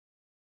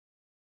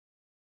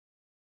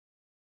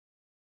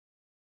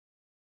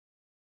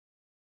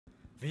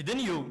Within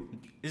you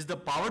is the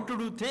power to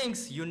do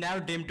things you never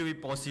dreamed to be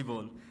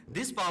possible.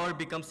 This power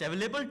becomes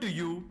available to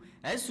you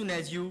as soon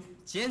as you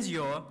change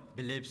your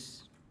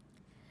beliefs.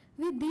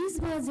 With these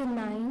words in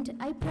mind,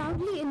 I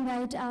proudly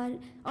invite our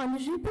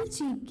Honorable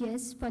Chief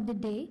Guest for the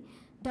day,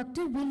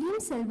 Dr. William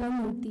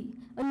Selvamurthy,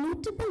 a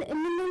notable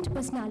eminent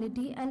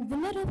personality and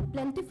winner of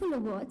plentiful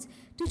awards,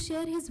 to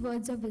share his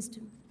words of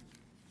wisdom.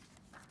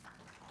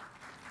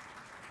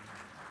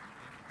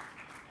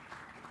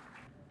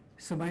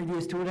 So my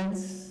dear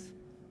students,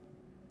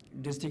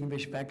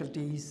 distinguished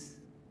faculties,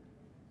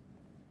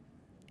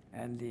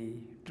 and the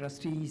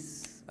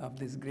trustees of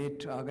this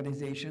great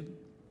organization,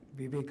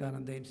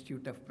 Vivekananda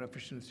Institute of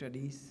Professional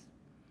Studies,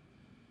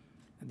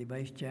 and the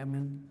Vice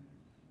Chairman,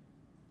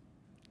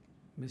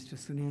 Mr.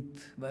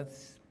 Suneet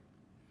Vats,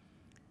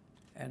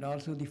 and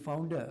also the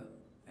founder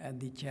and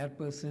the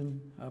chairperson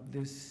of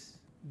this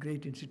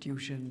great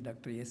institution,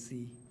 Dr.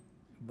 S.C.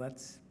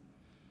 Vats,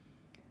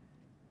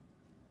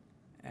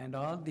 and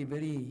all the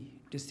very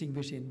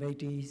distinguished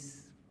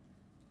invitees,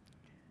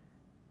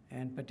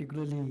 and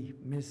particularly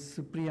Ms.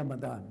 Supriya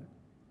Madan,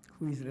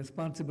 who is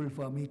responsible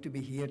for me to be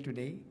here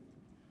today,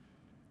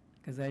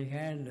 because I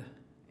had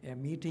a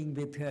meeting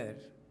with her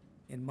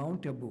in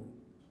Mount Abu,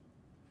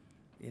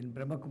 in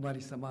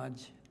Brahmakumari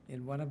Samaj,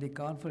 in one of the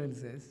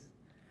conferences.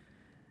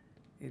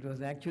 It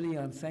was actually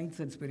on science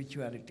and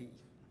spirituality.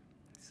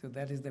 So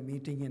that is the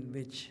meeting in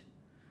which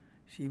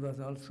she was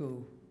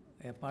also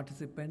a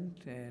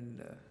participant,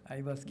 and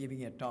I was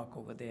giving a talk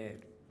over there.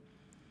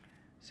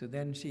 So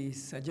then she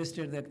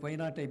suggested that why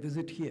not I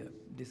visit here,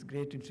 this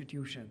great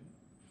institution,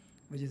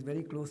 which is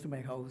very close to my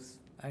house.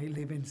 I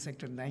live in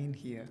Sector 9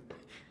 here,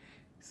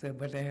 so,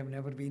 but I have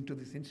never been to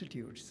this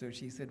institute. So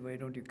she said, why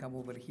don't you come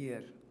over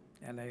here,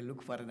 and I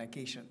look for an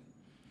occasion.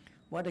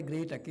 What a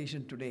great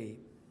occasion today,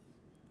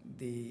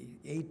 the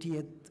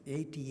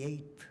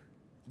 88th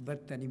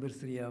birth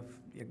anniversary of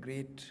a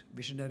great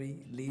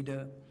visionary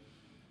leader,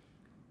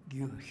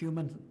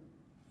 human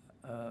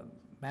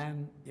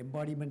man,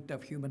 embodiment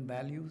of human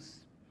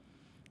values,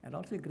 and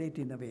also a great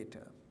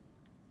innovator.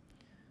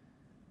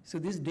 So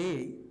this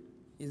day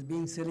is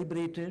being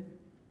celebrated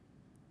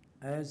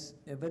as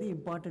a very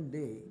important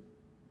day.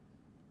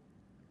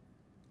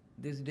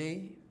 This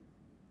day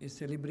is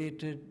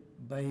celebrated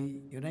by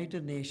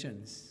United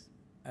Nations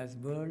as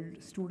World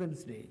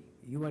Students' Day,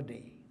 your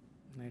day.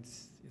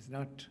 It's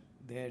not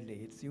their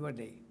day, it's your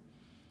day.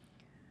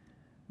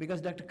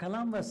 Because Dr.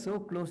 Kalam was so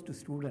close to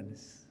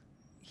students,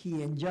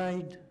 he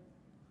enjoyed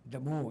the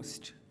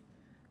most.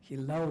 He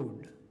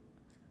loved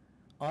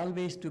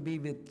always to be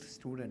with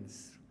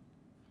students,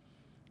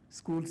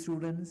 school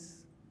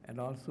students, and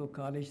also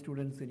college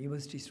students,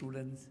 university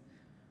students,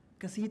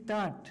 because he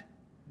thought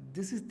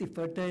this is the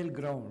fertile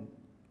ground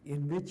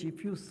in which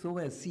if you sow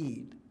a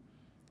seed,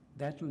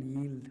 that will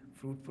yield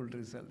fruitful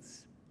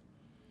results.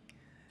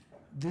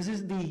 This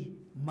is the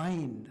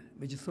mind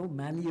which is so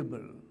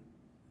malleable,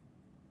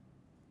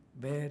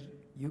 where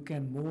you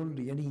can mold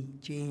any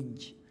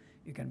change.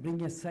 You can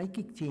bring a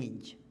psychic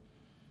change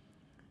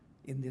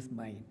in this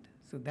mind.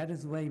 So that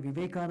is why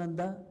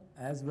Vivekananda,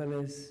 as well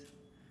as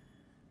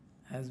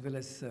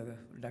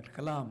Dr.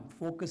 Kalam,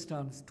 focused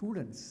on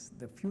students,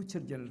 the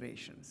future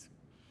generations,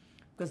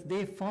 because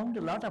they found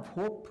a lot of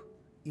hope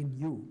in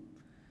you.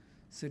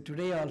 So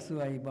today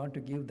also I want to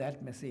give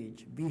that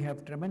message. We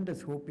have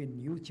tremendous hope in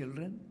you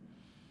children,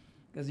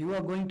 because you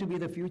are going to be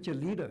the future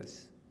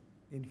leaders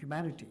in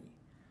humanity,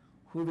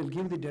 who will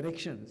give the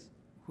directions,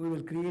 who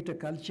will create a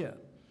culture,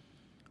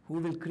 who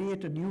will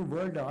create a new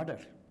world order,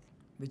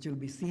 which will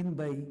be seen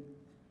by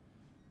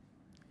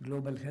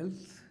global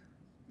health.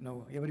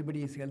 No,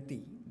 everybody is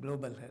healthy,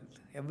 global health,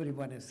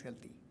 everyone is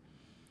healthy.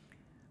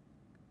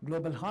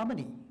 Global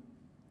harmony,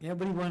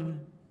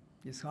 everyone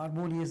is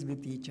harmonious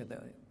with each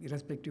other,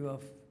 irrespective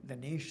of the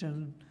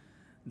nation,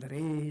 the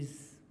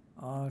race,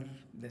 or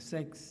the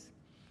sex,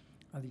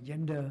 or the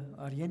gender,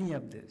 or any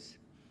of this.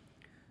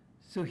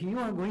 So you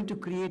are going to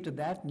create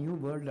that new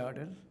world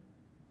order,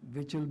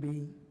 which will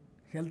be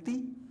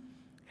healthy,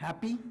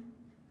 happy,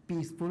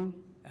 peaceful,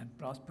 and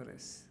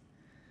prosperous.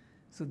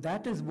 So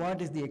that is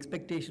what is the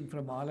expectation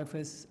from all of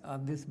us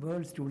on this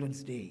World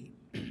Students' Day,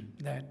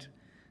 that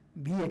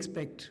we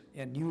expect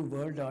a new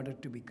world order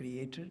to be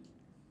created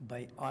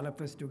by all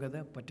of us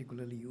together,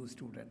 particularly you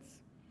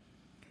students.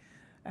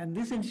 And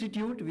this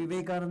institute,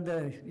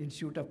 Vivekananda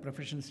Institute of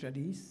Professional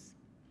Studies,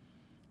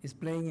 is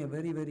playing a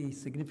very, very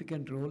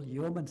significant role,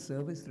 yeoman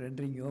service,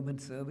 rendering yeoman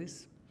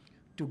service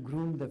to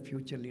groom the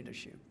future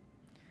leadership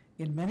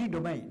in many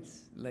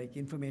domains, like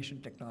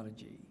information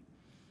technology,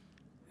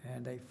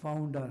 and I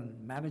found on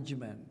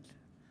management,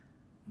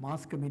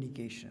 mass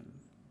communication,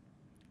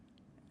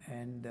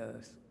 and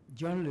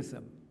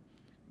journalism.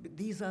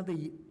 These are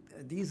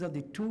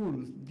the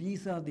tools,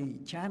 these are the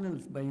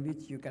channels by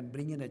which you can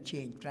bring in a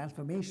change,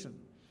 transformation,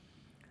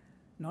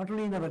 not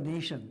only in our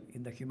nation,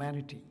 in the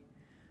humanity.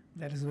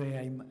 That is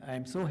why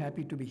I'm so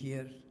happy to be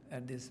here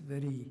at this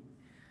very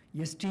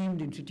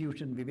esteemed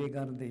institution,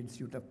 Vivekananda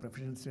Institute of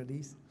Professional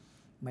Studies.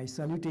 My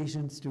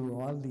salutations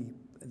to all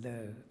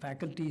the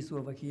faculties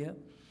over here,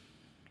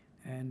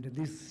 And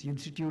this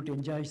institute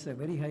enjoys a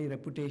very high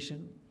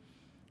reputation.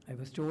 I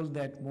was told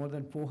that more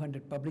than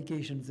 400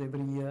 publications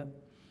every year,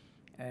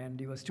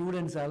 and your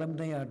students,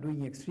 alumni are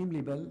doing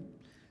extremely well.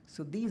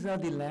 So these are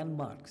the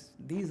landmarks.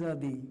 These are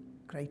the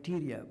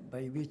criteria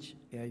by which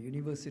a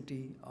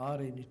university or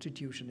an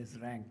institution is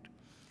ranked.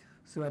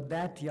 So at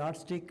that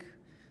yardstick,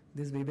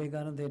 this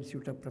Vivekananda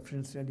Institute of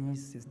Professional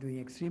Studies is doing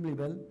extremely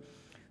well.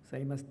 So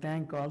I must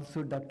thank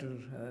also Dr.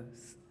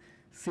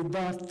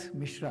 Siddharth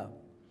Mishra,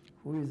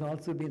 who has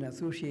also been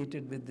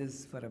associated with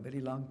this for a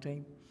very long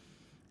time,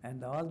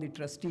 and all the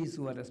trustees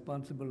who are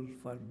responsible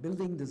for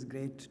building this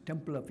great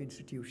temple of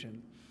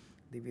institution,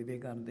 the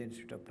Vivekananda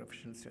Institute of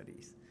Professional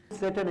Studies.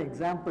 Set an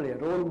example, a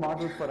role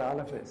model for all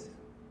of us,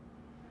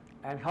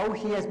 and how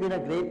he has been a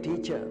great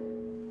teacher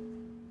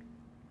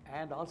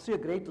and also a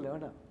great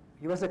learner.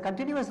 He was a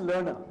continuous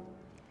learner.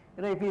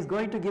 You know, if he's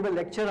going to give a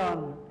lecture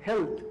on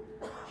health,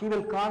 he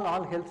will call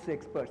all health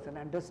experts and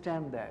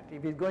understand that.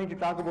 If he's going to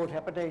talk about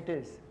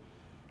hepatitis,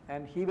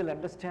 and he will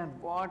understand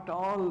what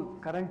all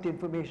current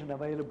information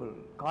available,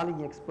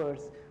 calling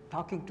experts,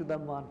 talking to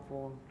them on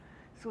phone.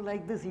 So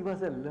like this, he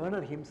was a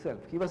learner himself.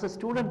 He was a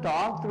student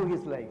all through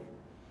his life.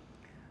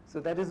 So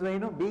that is why, you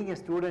know, being a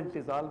student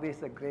is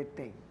always a great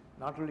thing,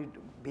 not only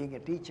being a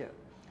teacher.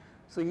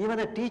 So even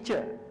a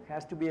teacher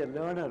has to be a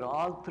learner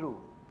all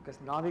through, because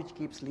knowledge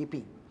keeps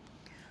leaping.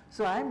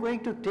 So I am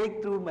going to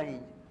take through my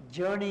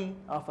journey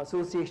of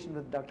association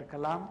with Dr.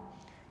 Kalam,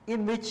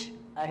 in which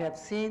I have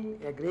seen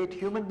a great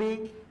human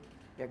being,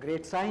 a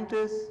great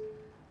scientist,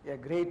 a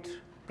great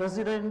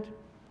president,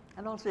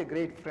 and also a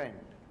great friend.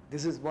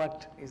 This is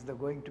what is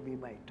going to be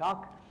my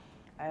talk.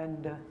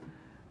 And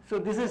so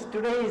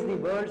today is the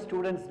World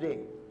Students' Day.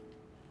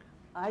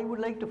 I would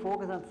like to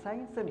focus on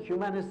science and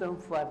humanism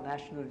for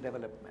national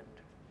development,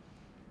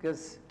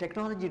 because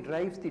technology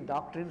drives the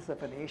doctrines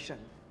of a nation,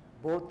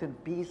 both in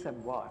peace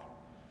and war.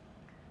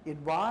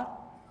 In war,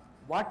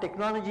 what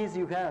technologies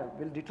you have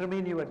will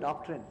determine your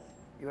doctrines,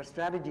 your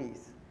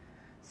strategies.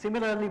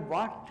 Similarly,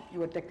 what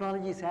your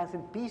technologies has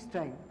in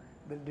peacetime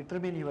will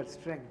determine your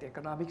strength,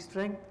 economic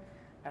strength,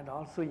 and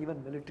also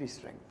even military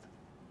strength.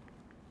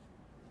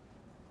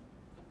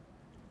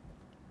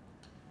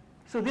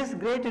 So this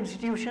great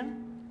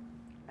institution,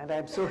 and I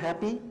am so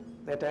happy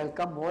that I'll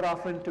come more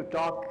often to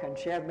talk and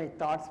share my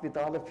thoughts with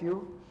all of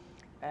you.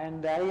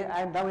 And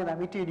I am now in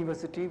Amity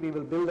University. We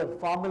will build a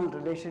formal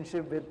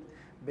relationship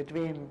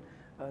between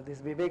this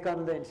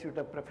Vivekananda Institute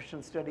of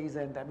Professional Studies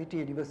and Amity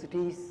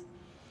Universities.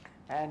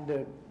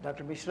 And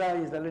Dr. Mishra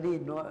is already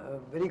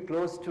very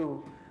close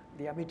to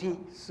the Amity,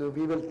 so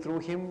we will, through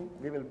him,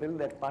 we will build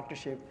that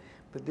partnership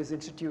with this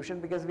institution,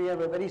 because we have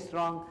a very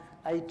strong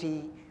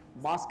IT,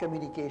 mass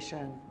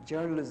communication,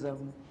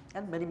 journalism,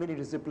 and many, many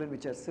disciplines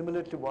which are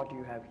similar to what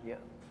you have here.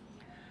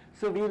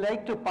 So we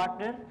like to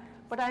partner,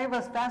 but I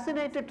was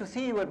fascinated to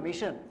see your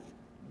mission.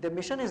 The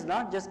mission is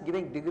not just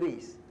giving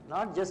degrees,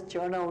 not just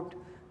churn out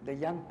the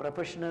young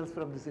professionals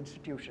from this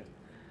institution,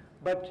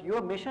 but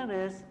your mission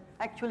is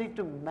actually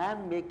to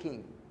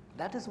man-making.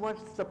 That is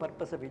what's the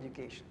purpose of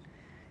education.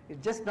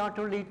 It's just not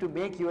only to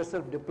make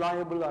yourself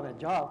deployable on a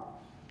job,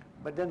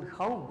 but then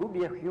how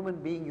good a human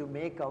being you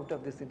make out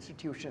of this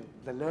institution,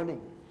 the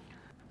learning.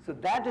 So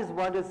that is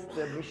what is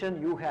the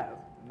mission you have: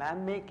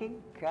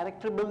 man-making,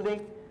 character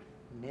building,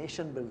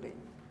 nation building.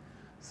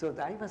 So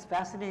I was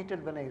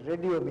fascinated when I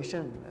read your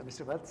mission,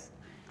 Mr. Vats,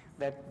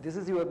 that this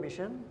is your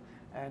mission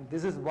and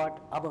this is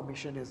what our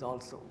mission is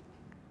also.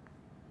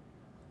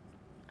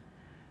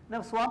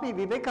 Now, Swami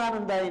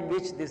Vivekananda, in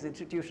which this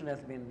institution has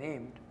been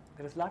named,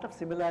 there is a lot of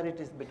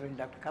similarities between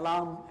Dr.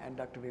 Kalam and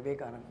Dr.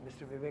 Vivekananda,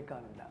 Mr.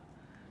 Vivekananda,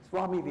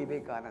 Swami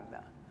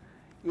Vivekananda.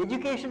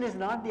 Education is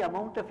not the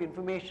amount of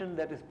information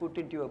that is put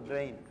into your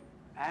brain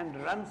and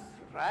runs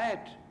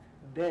right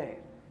there.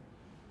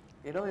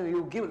 You know,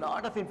 you give a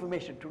lot of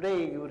information.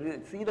 Today,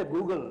 you see the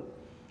Google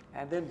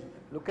and then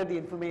look at the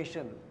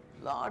information,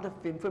 lot of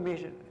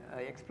information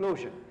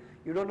explosion.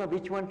 You don't know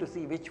which one to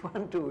see, which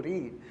one to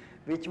read,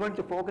 which one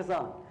to focus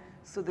on.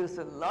 So there's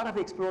a lot of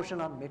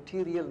explosion on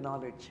material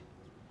knowledge.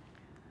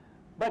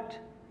 But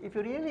if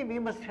you really, we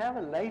must have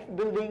a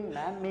life-building,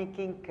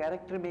 man-making,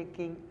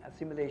 character-making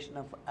assimilation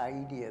of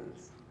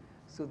ideals.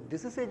 So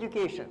this is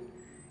education.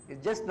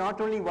 It's just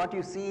not only what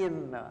you see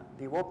in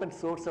the open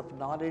source of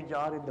knowledge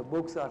or in the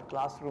books or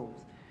classrooms,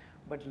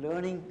 but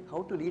learning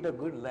how to lead a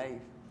good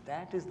life.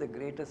 That is the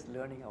greatest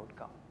learning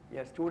outcome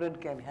a student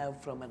can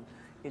have from an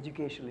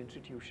educational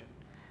institution.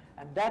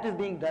 And that is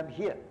being done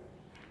here.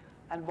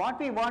 And what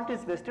we want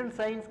is Western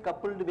science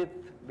coupled with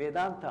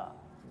Vedanta,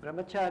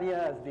 Brahmacharya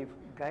as the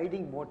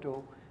guiding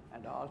motto,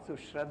 and also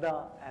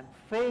Shraddha and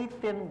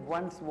faith in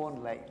one's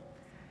own life.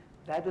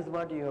 That is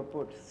what you have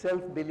put,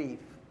 self-belief.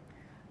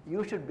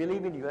 You should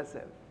believe in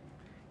yourself.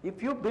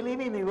 If you believe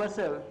in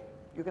yourself,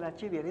 you can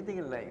achieve anything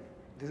in life.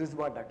 This is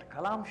what Dr.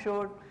 Kalam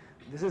showed,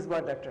 this is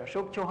what Dr.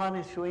 Ashok Chauhan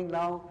is showing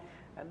now,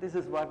 and this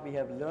is what we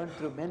have learned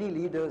through many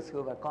leaders who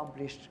have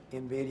accomplished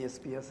in various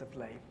spheres of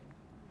life.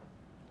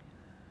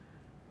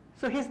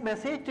 So his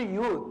message to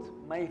youth,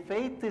 my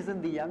faith is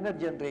in the younger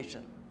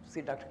generation. See,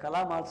 Dr.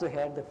 Kalam also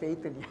had the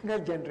faith in younger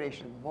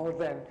generation more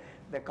than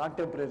the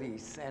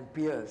contemporaries and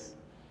peers.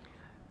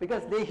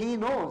 Because he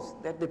knows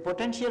that the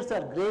potentials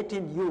are great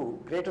in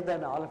you, greater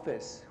than all of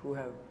us who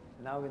have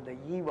now in the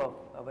eve of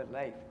our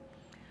life.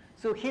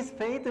 So his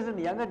faith is in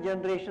younger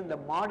generation, the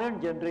modern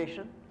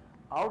generation.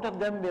 Out of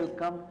them will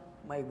come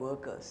my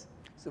workers.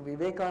 So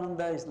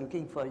Vivekananda is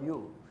looking for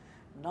you.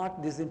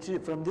 Not this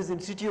from this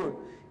institute,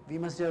 we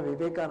must have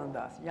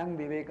Vivekanandas, young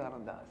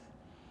Vivekanandas.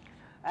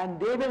 And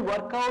they will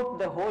work out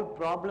the whole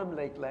problem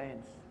like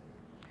lions.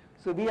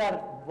 So we are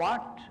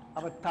what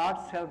our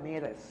thoughts have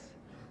made us.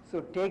 So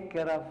take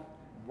care of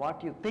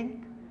what you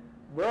think.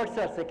 Words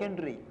are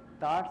secondary.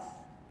 Thoughts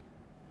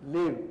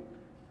live.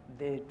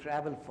 They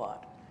travel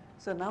far.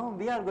 So now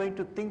we are going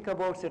to think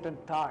about certain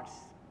thoughts.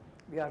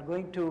 We are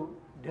going to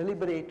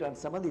deliberate on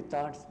some of the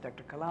thoughts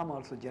Dr. Kalam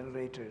also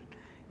generated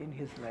in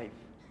his life.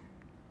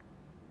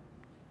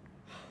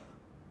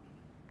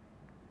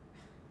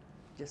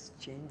 Just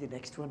change the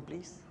next one,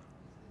 please.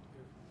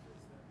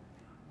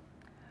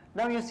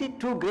 Now you see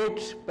two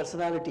great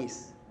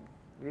personalities,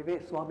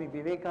 Swami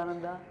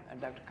Vivekananda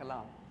and Dr.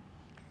 Kalam.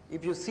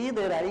 If you see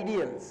their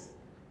ideals,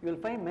 you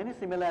will find many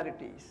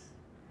similarities.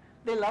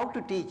 They love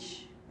to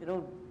teach. You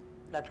know,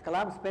 Dr.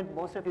 Kalam spent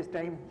most of his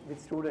time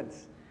with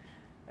students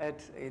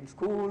in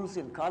schools,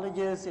 in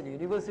colleges, in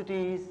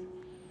universities,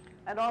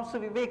 and also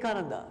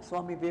Vivekananda,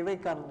 Swami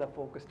Vivekananda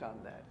focused on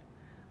that.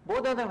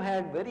 Both of them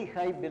had very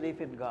high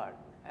belief in God,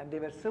 and they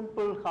were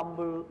simple,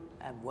 humble,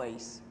 and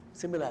wise,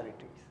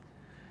 similarities.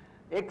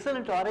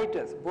 Excellent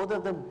orators, both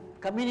of them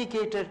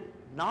communicated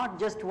not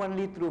just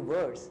only through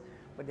words,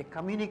 but they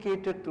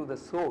communicated through the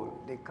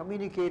soul, they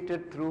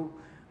communicated through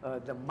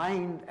the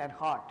mind and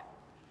heart.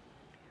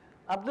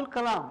 Abdul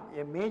Kalam,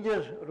 a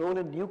major role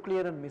in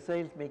nuclear and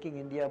missiles making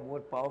India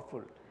more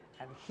powerful,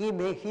 and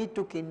he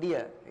took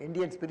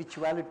Indian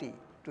spirituality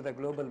to the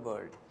global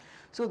world.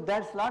 So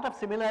there's a lot of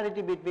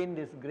similarity between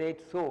this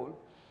great soul.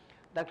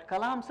 Dr.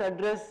 Kalam's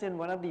address in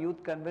one of the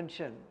youth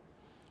convention,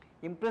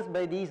 impressed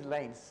by these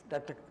lines,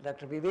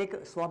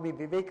 Swami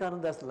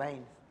Vivekananda's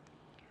lines,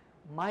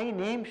 my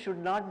name should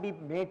not be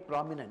made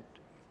prominent.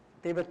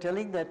 They were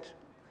telling that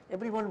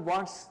everyone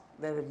wants,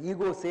 their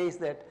ego says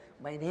that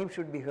my name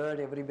should be heard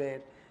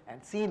everywhere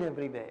and seen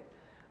everywhere.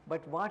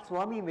 But what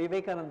Swami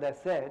Vivekananda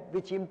said,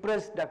 which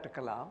impressed Dr.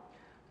 Kalam,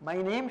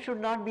 my name should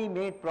not be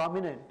made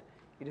prominent.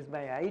 It is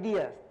my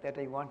ideas that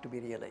I want to be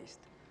realized.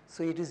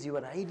 So it is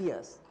your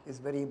ideas is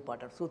very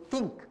important. So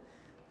think,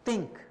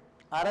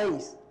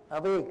 arise,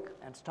 awake,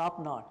 and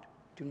stop not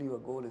till your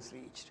goal is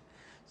reached.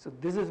 So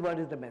this is what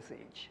is the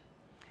message.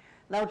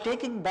 Now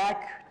taking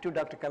back to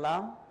Dr.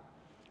 Kalam,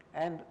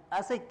 and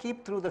as I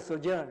keep through the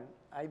sojourn,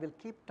 I will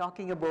keep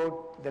talking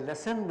about the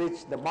lesson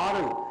the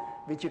moral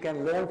which you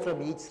can learn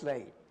from each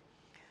slide.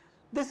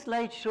 This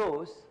slide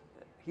shows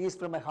he is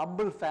from a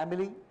humble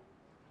family,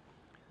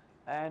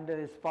 and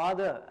his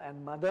father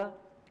and mother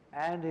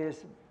and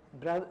his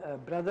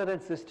brother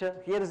and sister.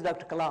 Here is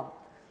Dr. Kalam,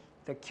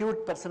 the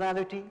cute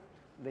personality,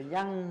 the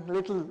young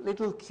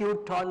little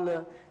cute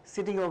toddler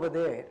sitting over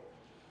there.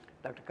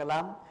 Dr.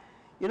 Kalam,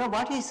 you know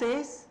what he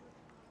says?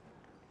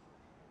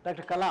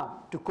 Dr. Kalam,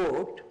 to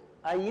quote,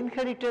 I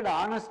inherited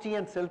honesty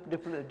and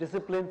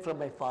self-discipline from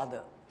my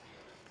father.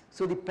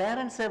 So the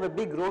parents have a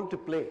big role to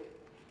play.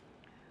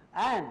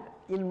 And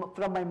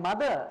from my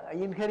mother, I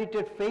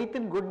inherited faith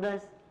in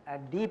goodness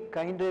and deep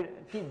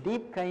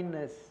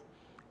kindness,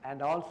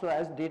 and also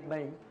as did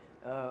my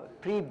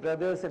 3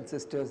 brothers and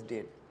sisters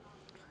did.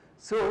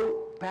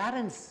 So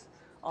parents,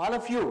 all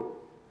of you,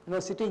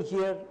 sitting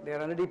here, they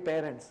are already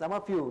parents. Some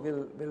of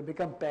you will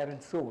become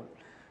parents soon.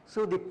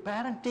 So the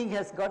parenting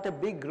has got a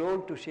big role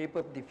to shape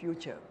up the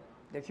future,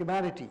 the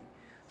humanity.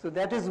 So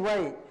that is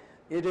why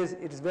it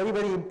is very,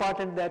 very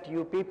important that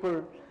you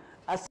people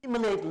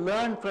assimilate,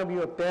 learn from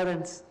your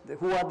parents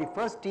who are the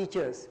first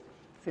teachers,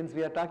 since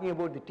we are talking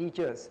about the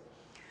teachers.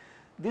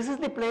 This is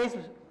the place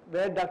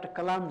where Dr.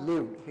 Kalam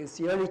lived, his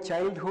early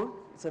childhood.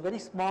 It's a very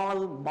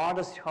small,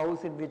 modest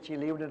house in which he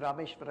lived in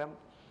Rameshwaram,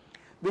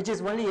 which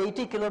is only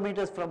 80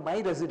 kilometers from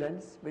my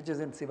residence, which is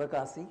in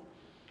Sivakasi.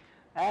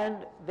 And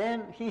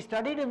then he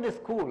studied in this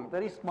school,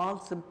 very small,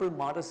 simple,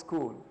 modest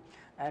school,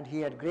 and he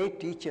had great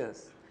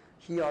teachers.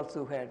 He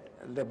also had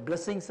the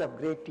blessings of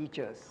great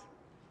teachers.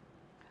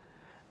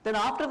 Then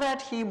after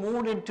that, he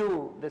moved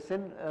into the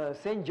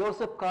St.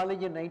 Joseph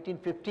College in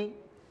 1950,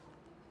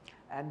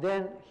 and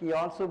then he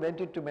also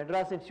went into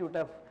Madras Institute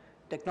of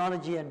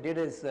Technology and did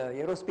his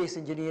aerospace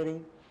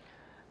engineering.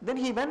 Then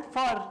he went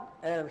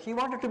he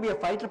wanted to be a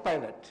fighter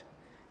pilot.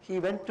 He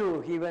went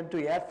to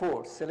Air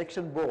Force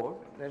Selection Board.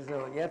 There's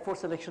an Air Force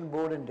Selection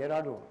Board in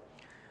DRDO.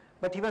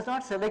 But he was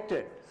not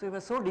selected, so he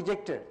was so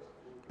dejected.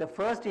 The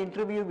first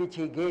interview which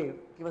he gave,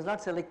 he was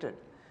not selected.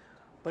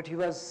 But he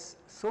was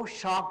so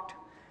shocked,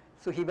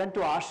 so he went to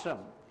ashram.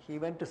 He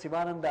went to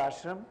Sivananda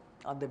ashram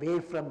on the way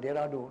from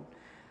Dehradun,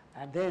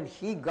 and then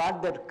he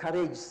got that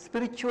courage,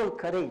 spiritual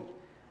courage.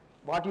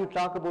 What you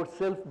talk about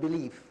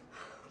self-belief,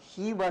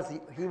 he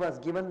was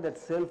given that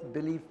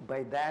self-belief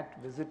by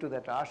that visit to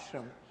that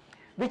ashram,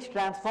 which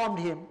transformed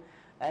him,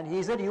 And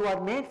he said, you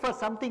are made for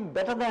something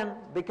better than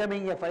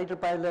becoming a fighter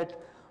pilot.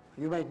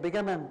 You might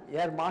become an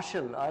air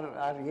marshal or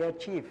air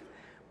chief.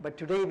 But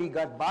today we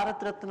got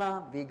Bharat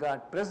Ratna, we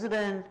got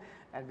president,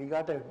 and we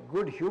got a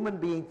good human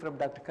being from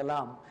Dr.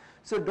 Kalam.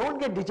 So don't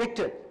get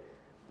dejected.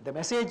 The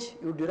message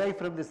you derive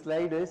from this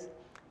slide is,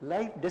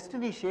 life,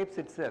 destiny shapes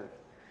itself.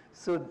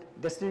 So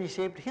destiny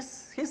shaped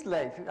his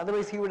life.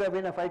 Otherwise he would have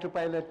been a fighter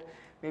pilot,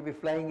 maybe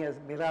flying as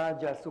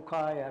Mirage or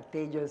Sukhoi or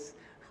Tejas,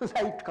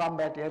 light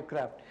combat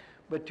aircraft.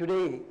 But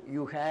today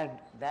you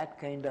had that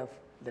kind of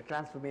the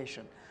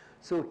transformation.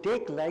 So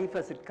take life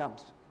as it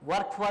comes.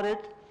 Work for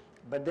it,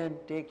 but then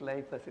take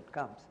life as it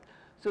comes.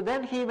 So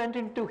then he went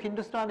into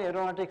Hindustan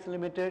Aeronautics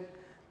Limited,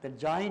 then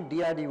joined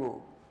DRDO,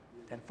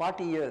 then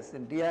 40 years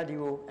in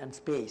DRDO and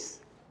space.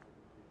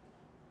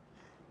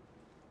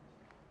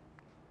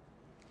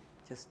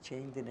 Just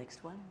change the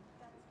next one.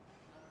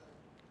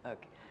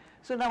 Okay.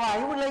 So now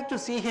I would like to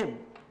see him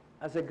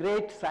as a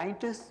great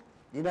scientist,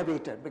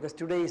 innovator, because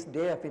today is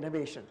Day of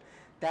Innovation.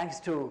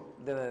 Thanks to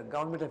the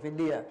Government of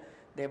India,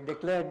 they have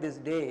declared this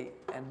day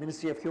and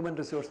Ministry of Human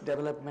Resource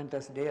Development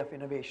as Day of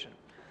Innovation.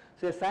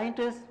 So a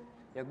scientist,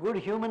 a good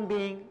human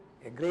being,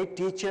 a great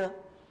teacher,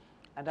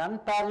 an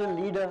unparalleled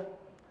leader,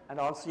 and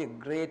also a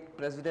great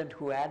president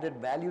who added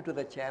value to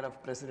the chair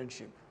of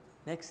presidentship.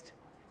 Next.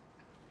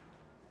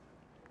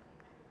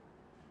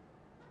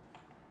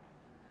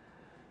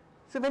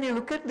 So when you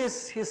look at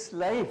this, his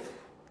life,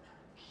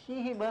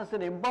 he was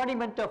an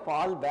embodiment of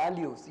all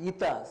values,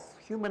 ethos,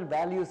 human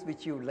values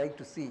which you would like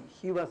to see.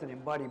 He was an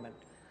embodiment.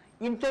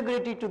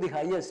 Integrity to the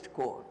highest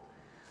core.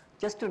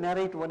 Just to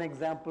narrate one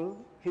example,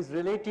 his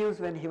relatives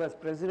when he was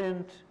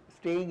president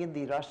staying in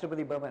the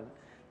Rashtrapati Bhavan,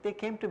 they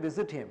came to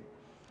visit him.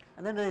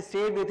 And then they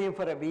stayed with him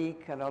for a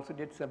week and also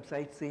did some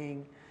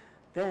sightseeing.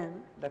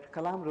 Then Dr.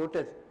 Kalam wrote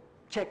a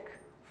check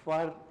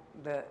for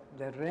the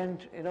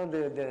rent,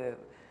 the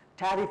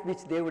tariff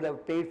which they would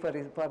have paid for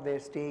their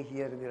stay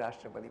here in the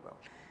Rashtrapati Bhavan.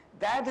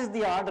 That is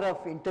the order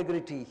of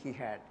integrity he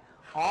had.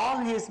 All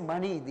his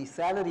money, the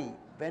salary,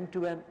 went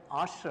to an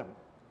ashram,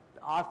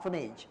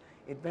 orphanage.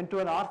 It went to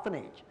an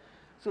orphanage.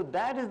 So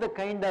that is the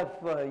kind of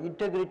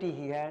integrity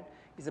he had.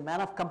 He's a man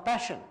of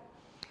compassion.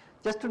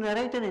 Just to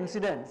narrate an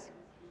incident,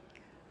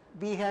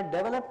 we had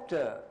developed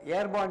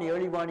airborne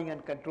early warning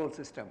and control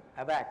system,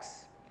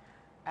 AVACS,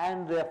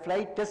 and the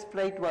test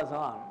flight was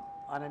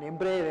on an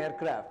Embraer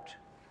aircraft.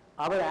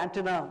 Our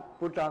antenna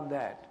put on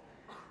that.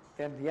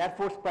 Then the Air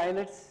Force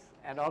pilots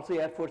and also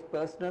Air Force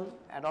personnel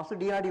and also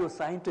DRDO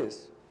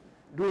scientists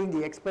doing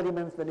the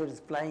experiments when it is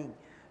flying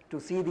to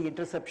see the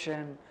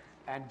interception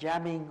and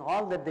jamming,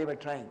 all that they were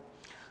trying.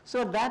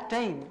 So at that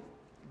time,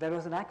 there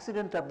was an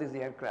accident of this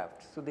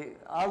aircraft. So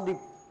all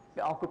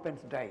the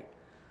occupants died.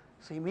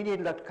 So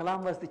immediately Dr.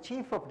 Kalam was the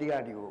chief of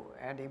DRDO,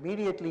 and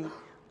immediately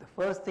the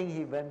first thing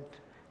he went,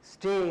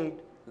 stayed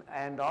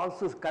and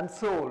also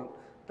consoled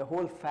the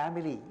whole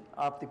family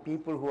of the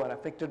people who are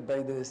affected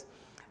by this.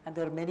 And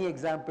there are many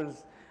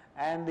examples.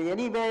 And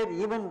anywhere,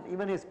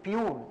 even his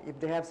peon, if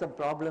they have some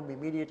problem,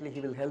 immediately he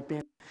will help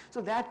him.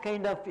 So that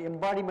kind of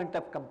embodiment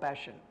of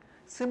compassion,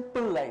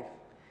 simple life.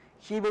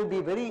 He will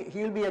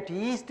be at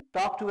ease to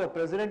talk to a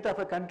president of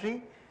a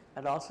country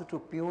and also to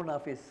peon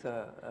of his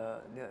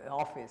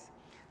office.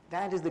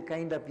 That is the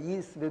kind of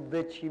ease with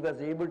which he was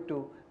able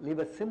to live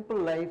a simple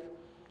life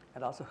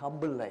and also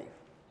humble life.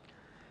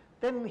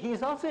 Then he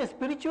is also a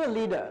spiritual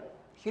leader.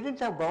 He didn't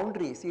have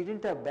boundaries, he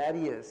didn't have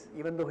barriers,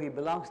 even though he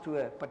belongs to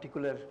a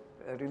particular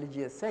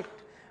religious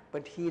sect,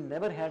 but he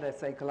never had a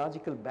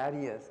psychological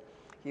barriers.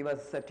 He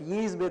was at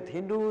ease with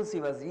Hindus, he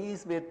was at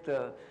ease with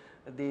the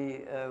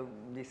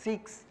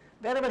Sikhs.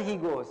 Wherever he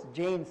goes,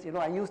 Jains,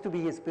 I used to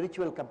be his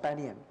spiritual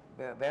companion.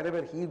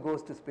 Wherever he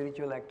goes to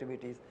spiritual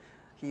activities,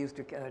 he used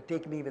to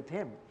take me with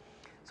him.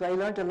 So I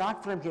learned a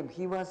lot from him.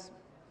 He was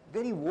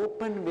very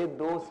open with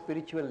those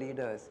spiritual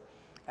leaders.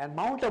 And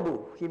Mount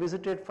Abu, he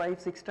visited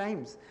 5-6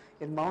 times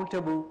in Mount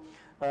Abu,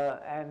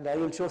 and I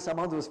will show some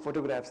of those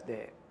photographs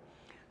there.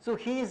 So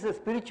he is a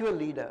spiritual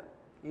leader.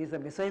 He is a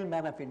missile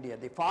man of India,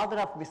 the father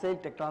of missile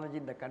technology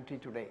in the country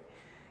today.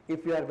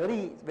 If you are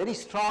very, very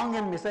strong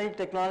in missile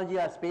technology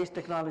or space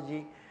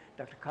technology,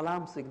 Dr.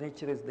 Kalam's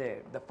signature is there.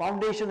 The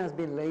foundation has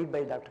been laid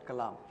by Dr.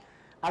 Kalam.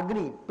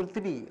 Agni,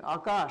 Prithvi,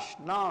 Akash,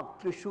 Nag,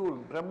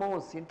 Trishul,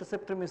 BrahMos,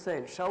 interceptor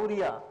missile,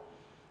 Shaurya,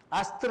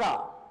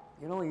 Astra,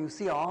 you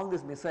see all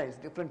these missiles,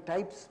 different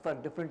types for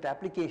different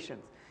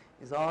applications,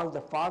 is all the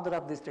father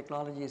of this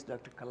technology is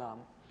Dr. Kalam.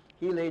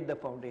 He laid the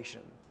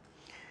foundation.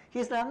 He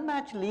is an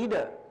unmatched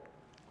leader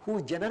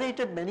who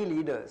generated many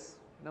leaders.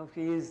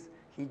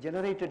 He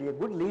generated a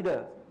good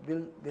leader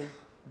will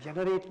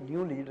generate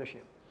new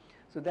leadership.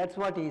 So that's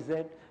what he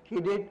said.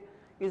 He did.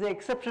 He's an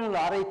exceptional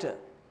orator.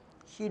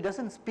 He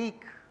doesn't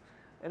speak,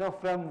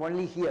 from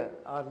only here,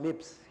 our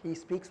lips. He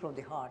speaks from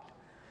the heart.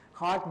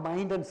 Heart,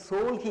 mind and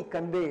soul he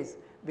conveys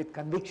with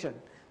conviction.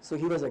 So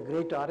he was a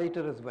great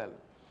orator as well.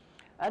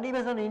 And he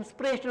was an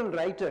inspirational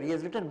writer. He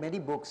has written many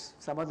books.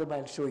 Some of them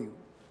I'll show you.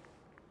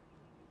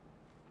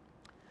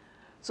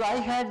 So I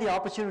had the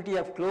opportunity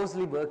of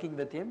closely working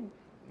with him.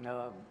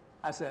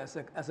 as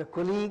a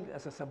colleague,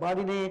 as a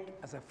subordinate,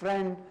 as a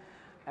friend,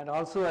 and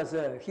also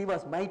he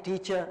was my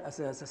teacher, as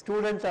a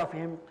student of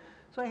him.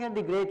 So I had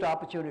the great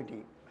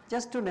opportunity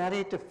just to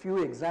narrate a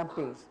few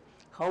examples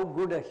how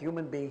good a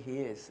human being he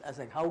is.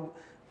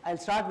 I'll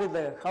start with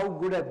how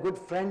good a good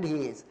friend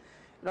he is.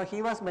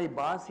 He was my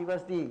boss, he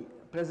was the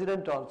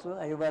president also.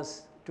 I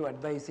was to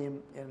advise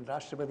him in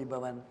Rashtrapati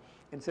Bhavan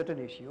in certain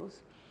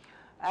issues.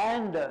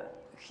 And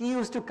he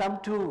used to come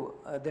to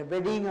the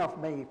wedding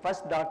of my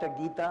first daughter,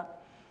 Geeta,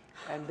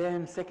 and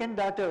then second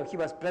daughter, he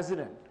was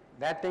president.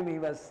 That time he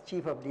was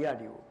chief of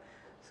DRDO.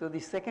 So the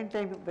second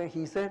time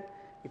he said,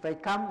 if I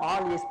come,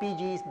 all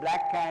SPGs,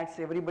 black cats,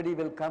 everybody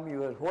will come,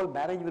 your whole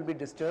marriage will be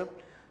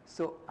disturbed.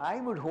 So I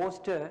would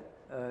host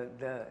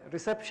the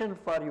reception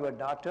for your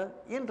daughter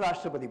in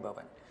Rashtrapati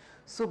Bhavan.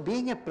 So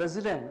being a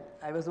president,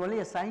 I was only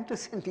a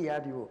scientist in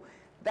DRDO.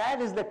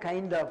 That is the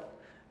kind of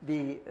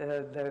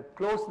the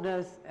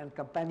closeness and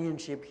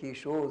companionship he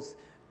shows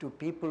to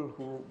people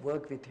who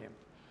work with him.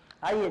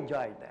 I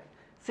enjoyed that.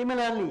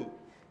 Similarly,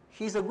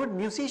 he's a good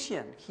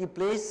musician. He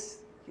plays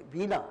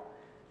veena,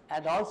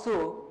 and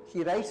also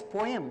he writes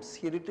poems.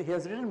 He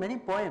has written many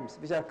poems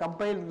which are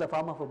compiled in the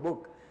form of a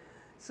book.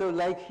 So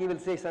like he will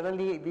say,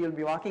 suddenly we will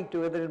be walking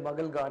together in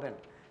Mughal garden.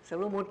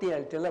 Selvamurthy,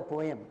 I'll tell a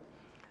poem.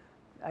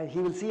 He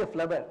will see a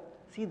flower.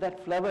 See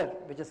that flower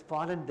which has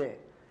fallen there.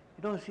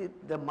 See,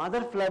 the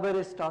mother flower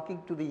is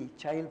talking to the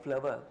child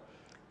flower.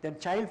 Then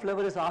child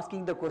flower is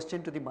asking the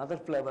question to the mother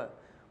flower.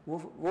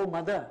 Oh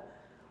mother,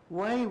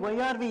 why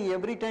are we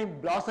every time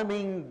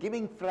blossoming,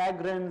 giving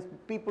fragrance,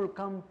 people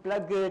come,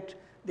 plug it,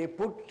 they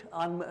put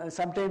on,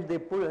 sometimes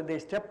they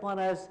step on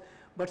us,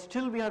 but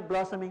still we are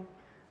blossoming.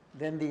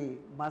 Then the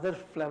mother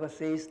flower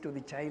says to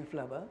the child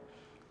flower,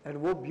 that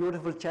oh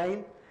beautiful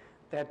child,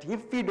 that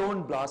if we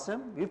don't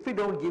blossom, if we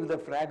don't give the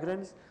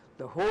fragrance,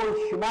 the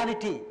whole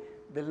humanity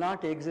will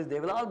not exist. They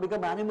will all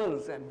become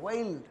animals and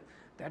wild.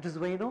 That is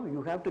why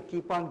you have to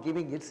keep on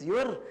giving. It's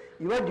your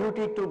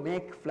duty to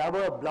make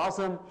flower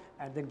blossom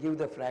and then give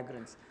the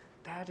fragrance.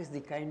 That is the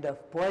kind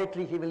of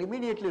poetry. He will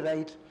immediately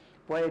write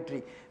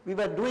poetry. We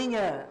were doing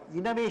a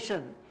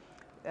innovation,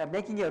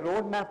 making a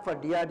roadmap for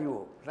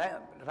DRDO,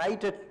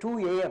 right at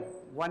 2 a.m.,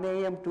 1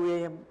 a.m., 2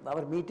 a.m.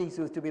 Our meetings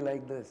used to be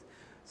like this.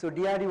 So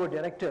DRDO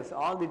directors,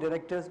 all the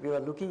directors, we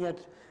were looking at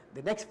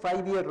the next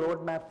 5-year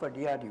roadmap for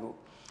DRDO.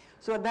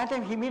 So at that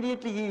time,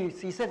 immediately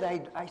he said,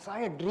 I saw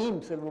a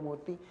dream,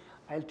 Selvamurthy.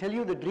 I'll tell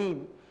you the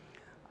dream.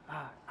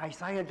 I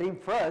saw a dream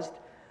first.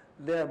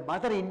 The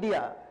Mother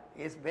India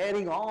is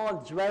wearing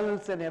all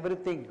jewels and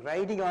everything,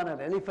 riding on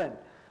an elephant,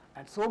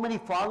 and so many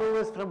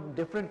followers from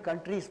different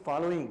countries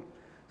following.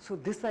 So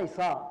this I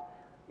saw.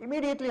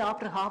 Immediately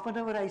after half an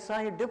hour, I saw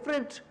a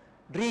different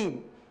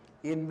dream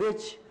in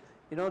which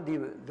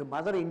the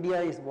Mother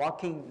India is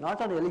walking,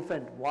 not on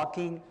elephant,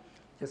 walking,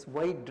 just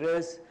white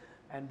dress,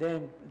 and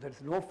then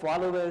there's no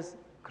followers,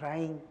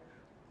 crying.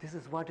 This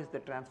is what is the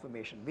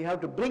transformation. We have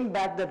to bring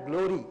back that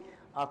glory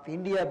of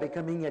India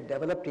becoming a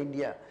developed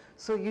India.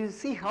 So you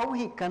see how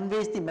he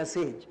conveys the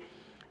message,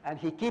 and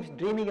he keeps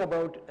dreaming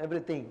about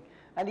everything.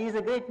 And he is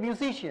a great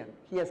musician.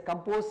 He has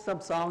composed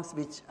some songs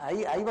which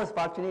I was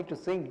fortunate to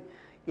sing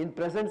in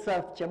presence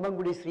of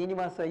Chemmangudi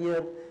Srinivas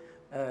Iyer,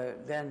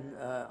 then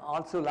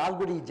also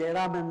Lalgudi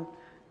Jayaraman,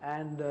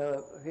 and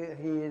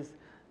he is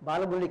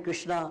Balamurali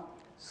Krishna.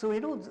 So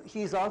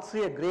he is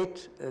also a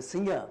great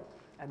singer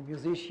and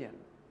musician,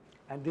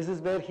 and this is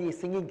where he is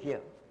singing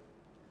here.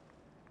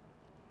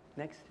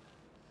 Next.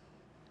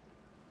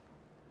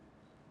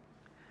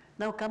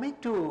 Now coming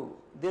to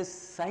this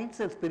science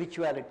and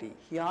spirituality,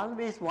 he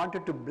always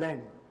wanted to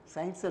blend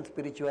science and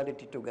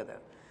spirituality together,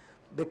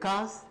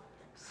 because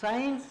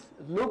science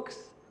looks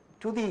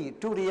to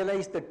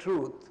realize the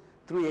truth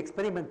through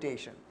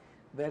experimentation,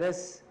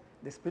 whereas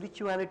the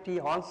spirituality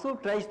also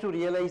tries to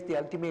realize the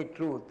ultimate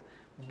truth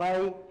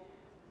by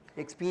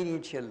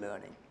experiential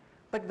learning.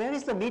 But where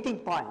is the meeting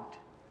point?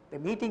 The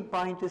meeting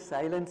point is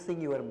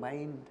silencing your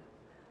mind.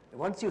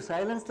 Once you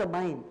silence the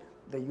mind,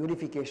 the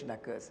unification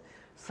occurs.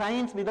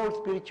 Science without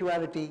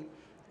spirituality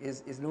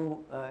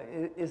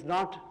is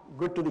not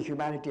good to the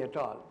humanity at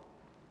all.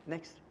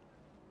 Next.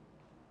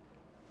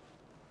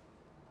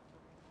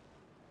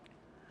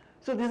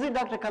 So this is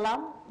Dr.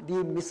 Kalam,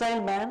 the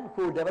missile man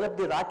who developed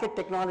the rocket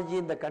technology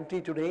in the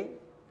country today,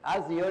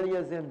 as early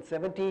as in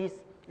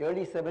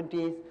early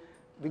 70s,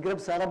 Vikram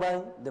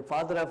Sarabhai, the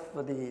father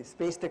of the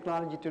space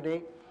technology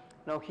today.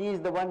 Now he is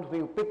the one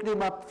who picked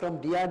him up from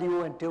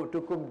DRDO and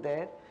took him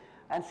there.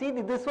 And see,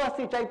 this was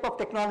the type of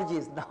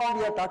technologies. Now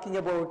we are talking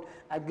about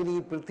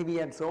Agni,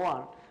 Prithvi and so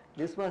on.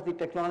 This was the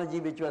technology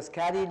which was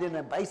carried in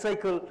a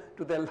bicycle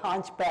to the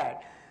launch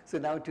pad. So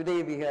now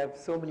today we have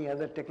so many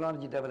other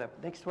technology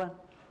developed. Next one.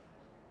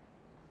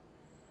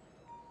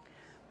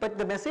 But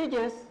the message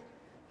is,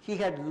 he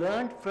had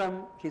learned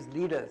from his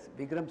leaders,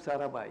 Vikram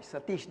Sarabhai,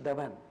 Satish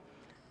Dhawan,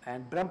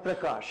 and Brahm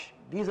Prakash.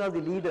 These are the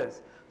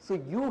leaders. So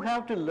you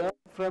have to learn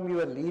from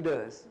your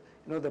leaders,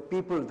 the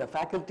people, the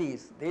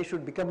faculties. They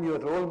should become your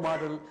role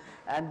model,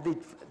 and the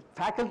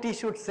faculty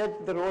should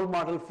set the role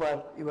model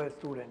for your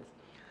students.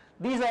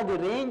 These are the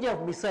range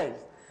of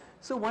missiles.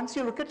 So once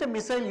you look at a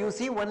missile, you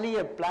see only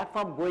a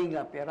platform going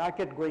up, a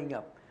rocket going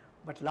up.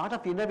 But a lot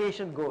of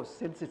innovation goes,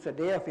 since it's a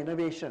day of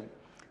innovation.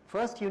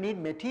 First you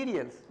need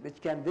materials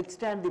which can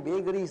withstand the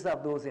vagaries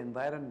of those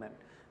environment,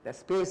 the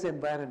space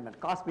environment,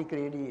 cosmic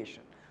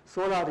radiation,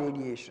 solar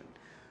radiation.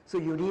 So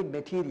you need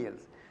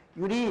materials.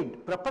 You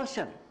need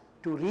propulsion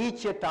to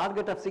reach a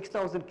target of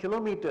 6,000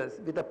 kilometers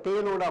with a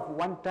payload of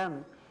 1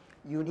 ton.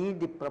 You need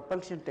the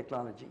propulsion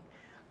technology.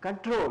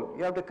 Control,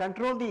 you have to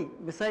control the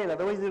missile,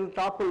 otherwise it will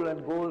topple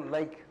and go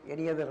like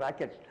any other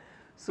rocket.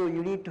 So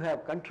you need to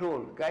have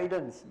control,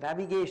 guidance,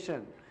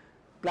 navigation,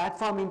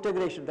 platform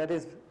integration, that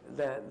is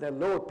the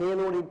low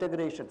payload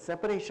integration,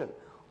 separation.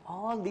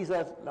 All these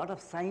are, a lot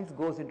of science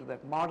goes into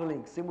that,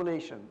 modeling,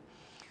 simulation.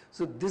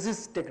 So this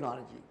is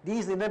technology.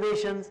 These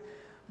innovations,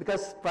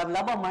 because for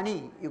love of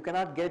money, you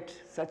cannot get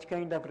such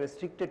kind of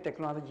restricted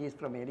technologies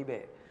from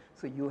anywhere.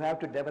 So you have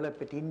to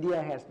develop it.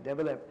 India has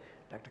developed.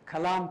 Dr.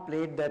 Kalam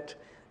played that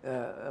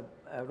a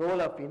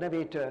role of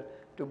innovator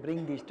to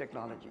bring these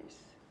technologies.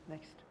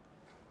 Next.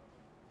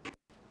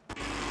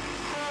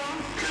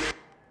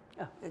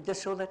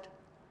 Just show that.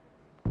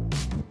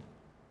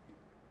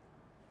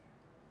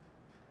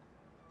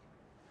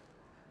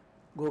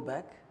 Go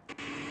back.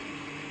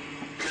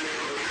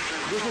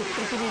 This is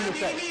Prithvi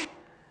missile.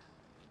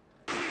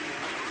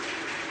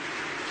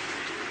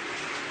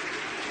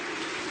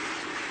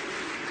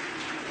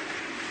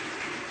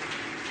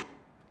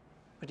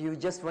 But you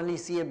just only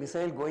see a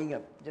missile going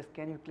up. Just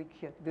can you click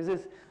here? This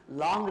is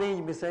long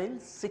range missile,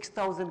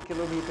 6,000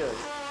 kilometers.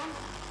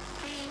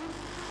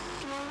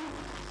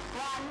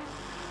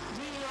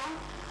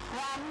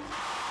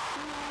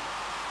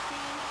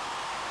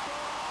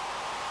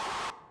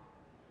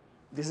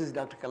 This is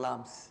Dr.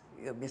 Kalam's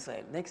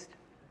missile. Next.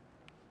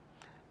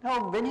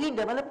 Now, when he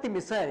developed the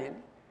missile,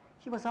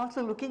 he was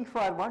also looking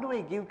for what do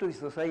I give to the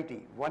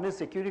society? One is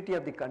security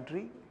of the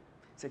country,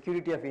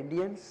 security of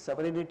Indians,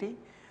 sovereignty,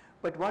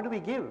 but what do we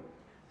give?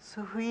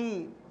 So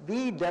we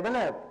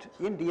developed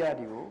in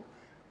DRDO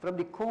from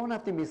the cone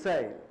of the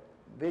missile,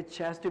 which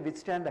has to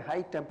withstand the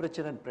high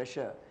temperature and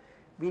pressure,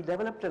 we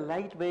developed a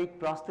lightweight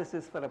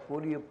prosthesis for a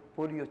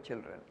polio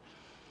children.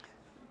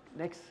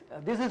 Next,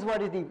 this is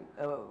what is the,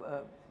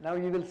 now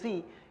you will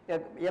see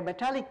a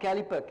metallic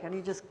caliper. Can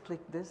you just click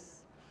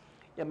this?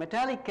 A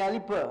metallic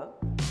caliper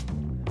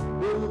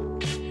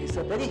is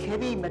a very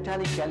heavy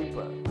metallic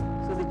caliper.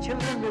 So the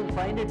children will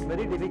find it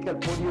very difficult,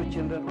 polio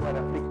children who are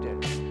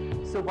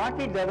afflicted. So what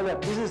we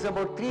developed, this is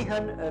about 3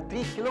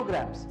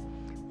 kilograms,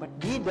 but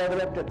we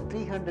developed a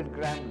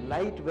 300-gram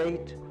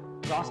lightweight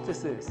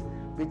prosthesis,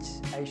 which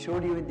I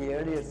showed you in the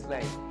earlier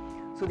slide.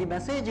 So the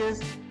message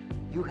is,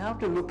 you have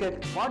to look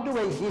at what do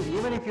I give,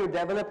 even if you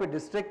develop a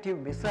destructive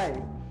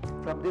missile,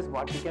 from this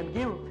what we can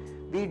give.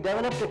 We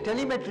developed a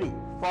telemetry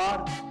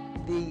for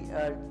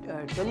the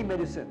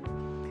telemedicine,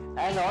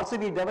 and also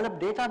we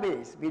developed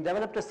database. We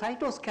developed a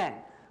cytoscan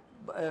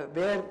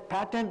where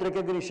pattern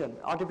recognition,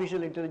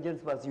 artificial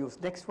intelligence was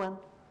used. Next one.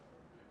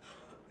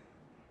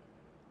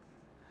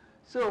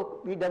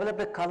 So we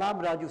developed a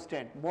Kalam Raju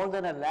stent. More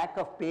than 1 lakh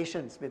of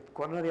patients with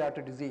coronary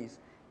artery disease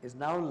is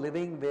now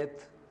living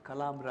with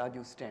Kalam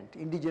Raju stent,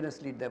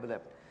 indigenously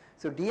developed.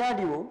 So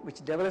DRDO,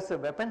 which develops a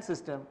weapon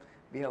system,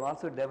 we have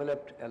also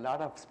developed a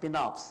lot of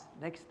spin-offs.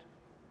 Next.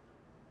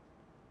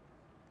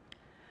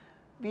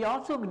 We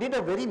also did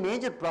a very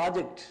major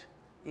project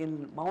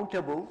in Mount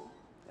Abu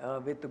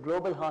with the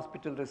Global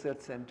Hospital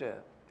Research Center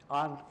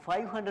on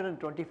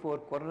 524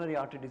 coronary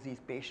artery disease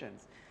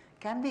patients.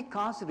 Can we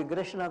cause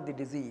regression of the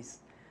disease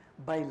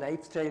by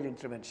lifestyle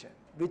intervention,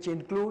 which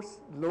includes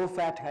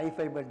low-fat,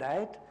 high-fiber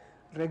diet,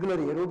 regular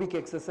aerobic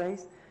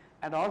exercise,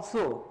 and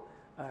also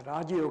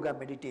Raja Yoga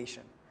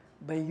meditation.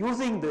 By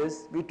using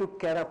this, we took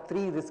care of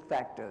 3 risk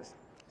factors: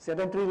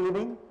 sedentary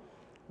living,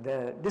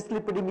 the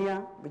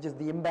dyslipidemia, which is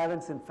the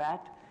imbalance in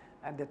fat,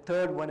 and the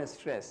third one is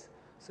stress.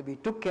 So we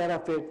took care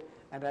of it,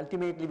 and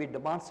ultimately we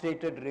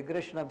demonstrated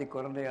regression of the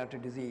coronary artery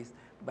disease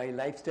by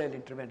lifestyle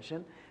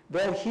intervention,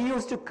 where he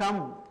used to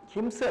come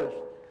himself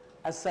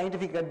as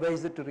scientific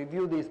advisor to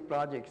review these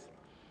projects.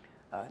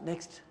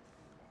 Next.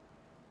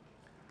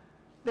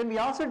 Then we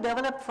also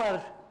developed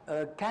for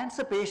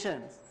cancer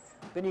patients,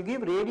 when you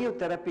give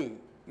radiotherapy,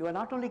 you are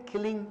not only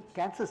killing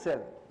cancer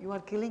cell, you are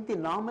killing the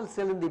normal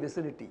cell in the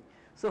vicinity.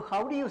 So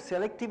how do you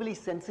selectively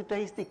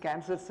sensitize the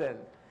cancer cell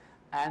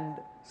and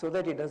so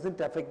that it doesn't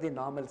affect the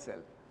normal cell?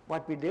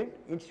 What we did,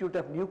 Institute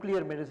of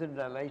Nuclear Medicine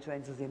and Life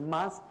Sciences in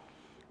Mass,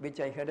 which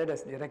I headed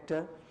as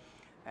director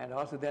and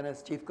also then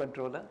as chief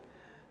controller.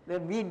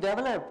 Then we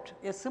developed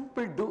a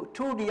simple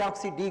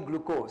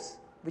 2-deoxy-D-glucose,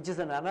 which is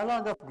an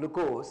analog of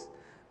glucose,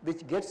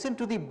 which gets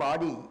into the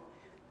body.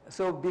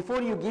 So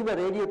before you give a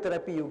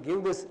radiotherapy, you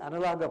give this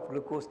analog of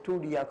glucose,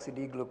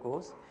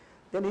 2-deoxy-D-glucose.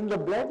 Then in the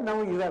blood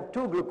now you have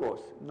 2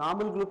 glucose,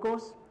 normal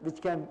glucose,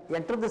 which can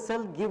enter the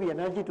cell, give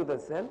energy to the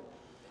cell.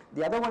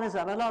 The other one is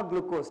analog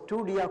glucose,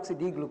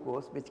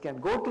 2-deoxy-D-glucose, which can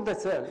go to the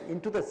cell,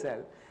 into the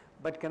cell,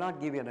 but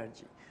cannot give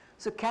energy.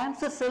 So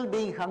cancer cell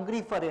being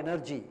hungry for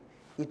energy,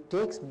 it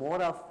takes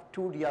more of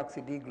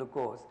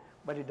 2-deoxy-D-glucose,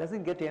 but it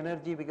doesn't get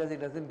energy because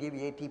it doesn't give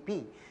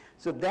ATP.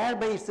 So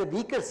thereby it's a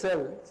weaker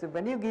cell. So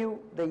when you give,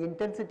 the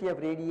intensity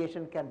of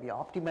radiation can be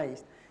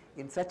optimized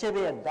in such a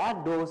way at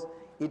that dose,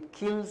 it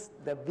kills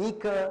the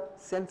weaker,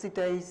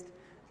 sensitized,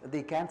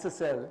 the cancer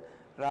cell,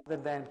 rather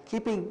than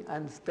keeping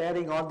and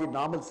sparing all the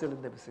normal cell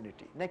in the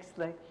vicinity. Next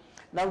slide.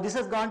 Now this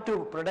has gone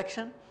to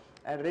production,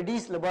 and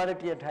Reddy's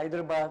laboratory at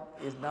Hyderabad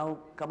is now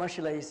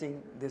commercializing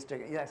this.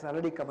 Yeah, it's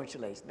already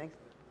commercialized. Next.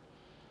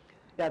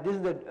 Yeah, this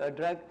is the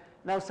drug.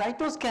 Now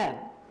cytoscan,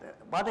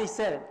 what I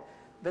said,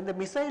 when the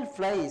missile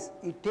flies,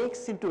 it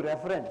takes into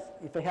reference.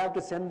 If I have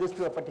to send this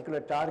to a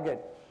particular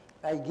target,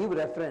 I give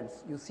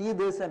reference. You see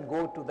this and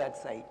go to that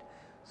site.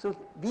 So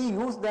we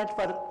use that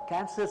for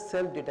cancer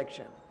cell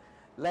detection.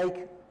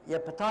 Like a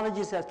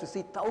pathologist has to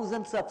see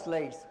thousands of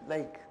slides,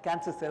 like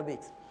cancer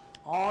cervix.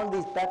 All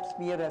these PET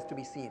smear has to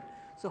be seen.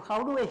 So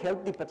how do I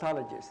help the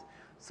pathologist?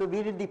 So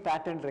we did the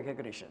pattern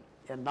recognition.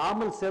 A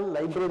normal cell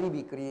library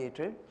we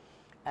created,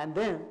 and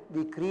then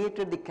we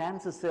created the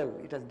cancer cell.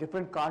 It has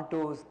different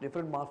contours,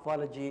 different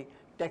morphology,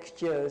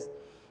 textures,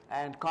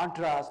 and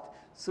contrast.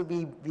 So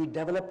we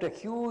developed a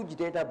huge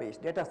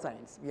database, data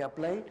science we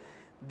applied.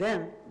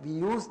 Then we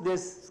use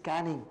this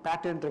scanning,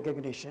 pattern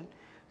recognition.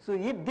 So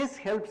this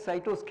helps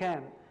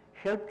cytoscan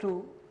help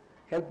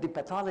the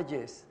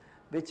pathologists,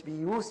 which we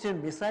used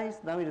in missiles.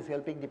 Now it is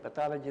helping the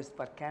pathologist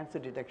for cancer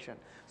detection.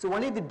 So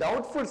only the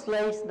doubtful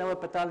slides now a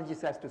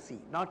pathologist has to see,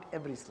 not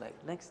every slide.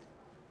 Next.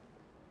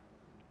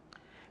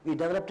 We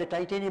developed a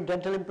titanium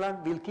dental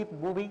implant. We'll keep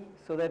moving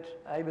so that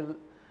I will.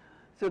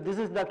 So this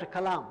is Dr.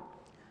 Kalam.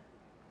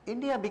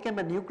 India became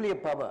a nuclear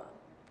power.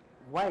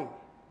 Why?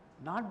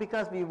 Not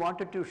because we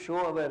wanted to show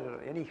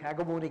our any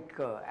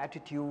hegemonic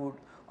attitude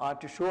or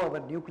to show our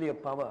nuclear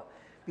power.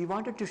 We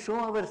wanted to show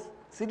our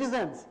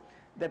citizens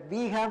that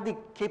we have the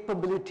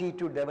capability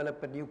to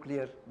develop a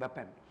nuclear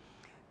weapon.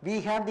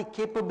 We have the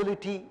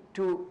capability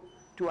to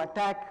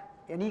attack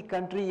any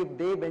country if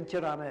they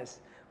venture on us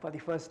for the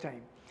first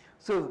time.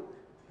 So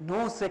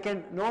no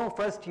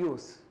first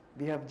use.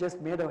 We have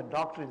just made our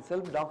doctrine,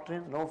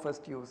 self-doctrine, no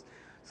first use.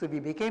 So we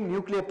became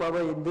nuclear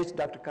power, in which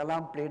Dr.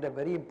 Kalam played a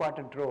very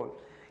important role.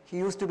 He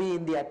used to be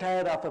in the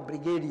attire of a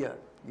brigadier.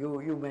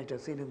 You might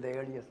have seen in the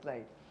earlier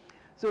slide.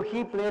 So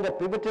he played a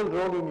pivotal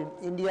role in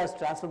India's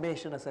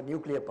transformation as a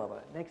nuclear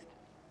power. Next.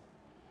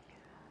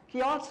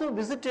 He also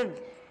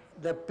visited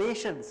the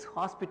patients'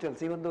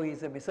 hospitals, even though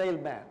he's a missile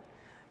man.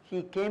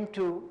 He came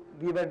to,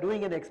 we were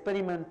doing an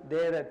experiment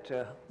there at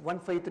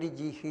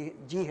 153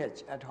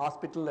 GH at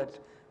hospital at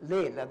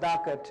Leh,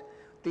 Ladakh at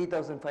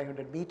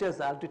 3,500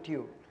 meters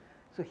altitude.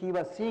 So he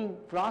was seeing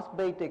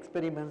frostbite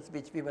experiments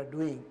which we were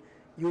doing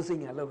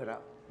using aloe vera.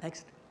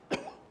 Next.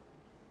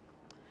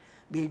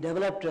 We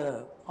developed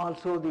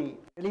also the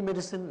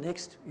telemedicine,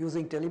 next,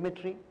 using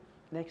telemetry.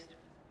 Next.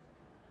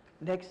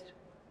 Next.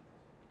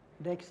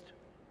 Next.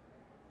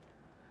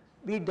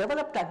 We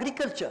developed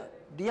agriculture.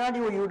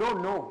 DRDO, you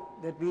don't know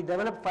that we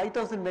developed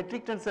 5,000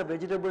 metric tons of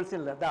vegetables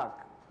in Ladakh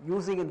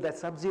using in the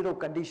sub-zero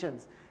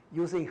conditions,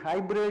 using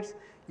hybrids,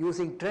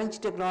 using trench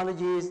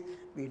technologies.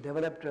 We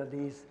developed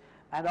these,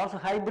 and also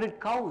hybrid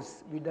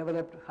cows. We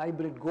developed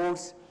hybrid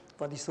goats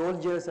for the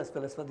soldiers as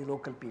well as for the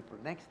local people.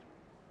 Next.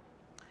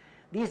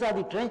 These are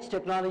the trench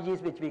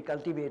technologies which we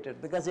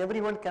cultivated, because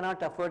everyone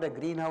cannot afford a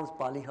greenhouse,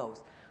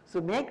 polyhouse. So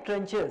make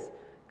trenches,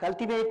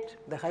 cultivate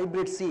the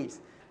hybrid seeds,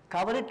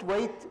 cover it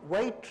with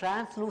white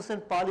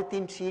translucent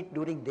polythene sheet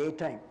during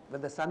daytime when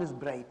the sun is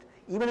bright.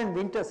 Even in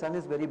winter, sun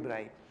is very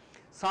bright.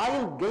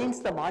 Soil gains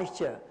the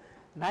moisture.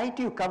 Night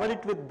you cover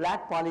it with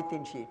black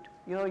polythene sheet.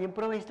 You know,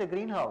 improvised a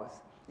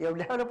greenhouse. You have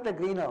developed a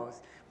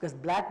greenhouse because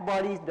black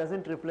bodies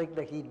doesn't reflect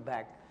the heat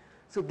back.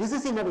 So this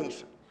is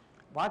innovation.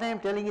 What I am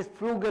telling is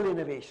frugal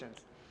innovations.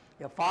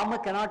 A farmer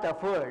cannot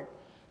afford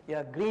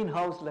a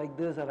greenhouse like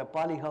this or a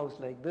polyhouse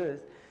like this,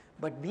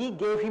 but we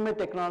gave him a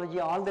technology.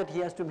 All that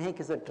he has to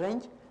make is a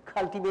trench,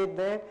 cultivate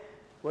there,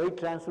 white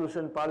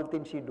translucent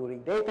polythene sheet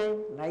during daytime,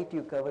 night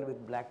you cover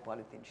with black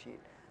polythene sheet,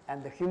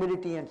 and the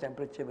humidity and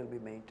temperature will be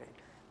maintained.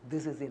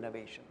 This is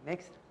innovation.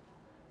 Next.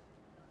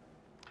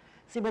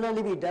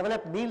 Similarly, we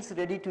develop meals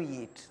ready to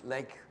eat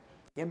like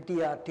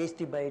MTR,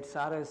 Tasty Bites,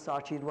 Saras,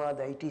 Ashirwad,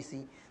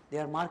 ITC. They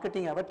are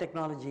marketing our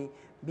technology,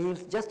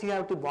 meals, just you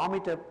have to warm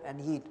it up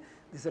and eat.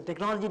 This is a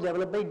technology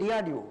developed by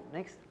DRDO.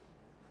 Next.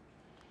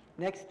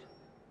 Next.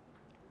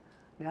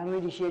 Nano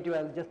initiative,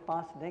 I will just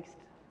pass. Next.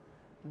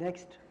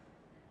 Next.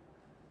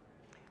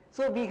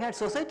 So we had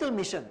societal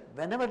mission.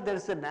 Whenever there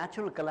is a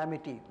natural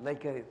calamity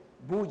like a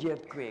Bhuj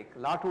earthquake,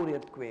 Latur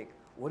earthquake,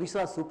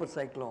 Orissa super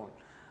cyclone,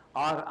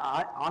 or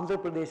Andhra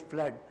Pradesh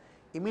flood,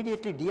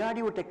 immediately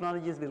DRDO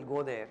technologies will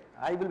go there.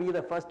 I will be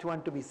the first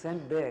one to be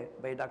sent there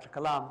by Dr.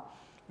 Kalam.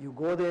 You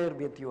go there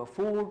with your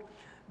food,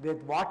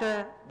 with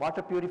water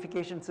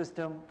purification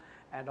system,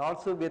 and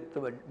also with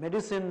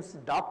medicines,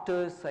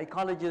 doctors,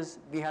 psychologists.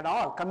 We had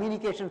all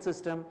communication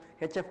system,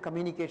 HF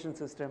communication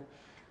system.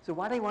 So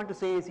what I want to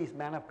say is he's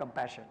man of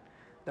compassion.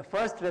 The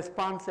first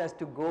response has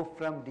to go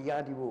from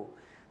DRDO.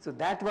 So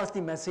that was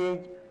the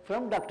message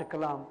from Dr.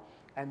 Kalam,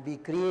 and we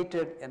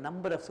created a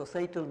number of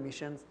societal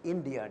missions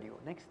in DRDO.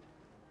 Next.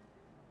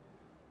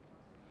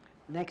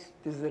 Next,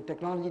 this is a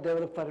technology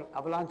developed for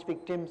avalanche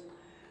victims.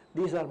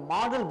 These are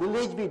model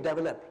village we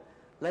developed.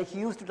 Like he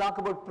used to talk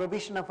about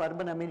provision of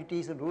urban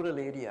amenities in rural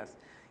areas.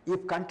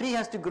 If country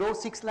has to grow,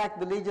 6 lakh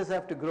villages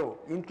have to grow,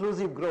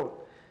 inclusive growth.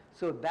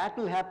 So that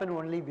will happen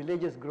only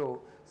villages grow.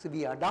 So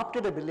we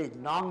adopted a village,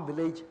 Nong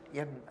village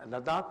in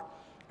Ladakh,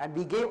 and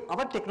we gave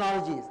our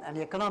technologies and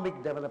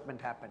economic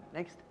development happened.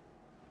 Next.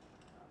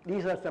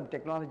 These are some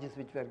technologies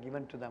which were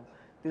given to them.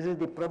 This is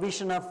the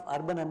provision of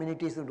urban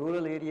amenities in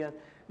rural areas,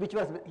 which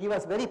was, he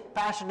was very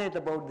passionate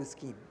about this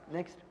scheme.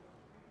 Next.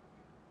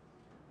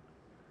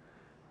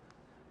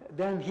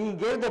 Then he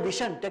gave the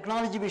vision,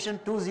 technology vision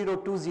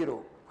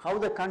 2020, how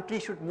the country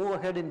should move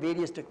ahead in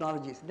various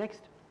technologies. Next.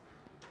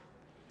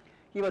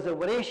 He was a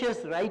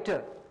voracious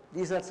writer.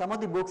 These are some of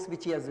the books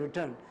which he has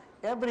written.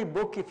 Every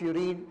book, if you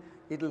read,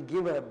 it will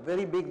give a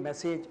very big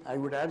message. I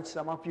would urge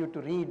some of you to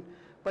read,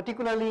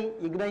 particularly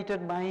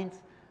Ignited Minds,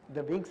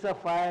 The Wings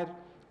of Fire,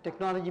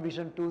 Technology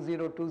Vision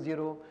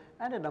 2020,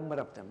 and a number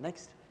of them.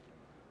 Next.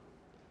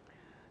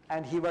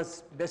 And he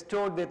was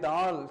bestowed with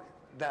all,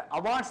 the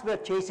awards were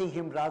chasing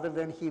him rather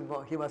than he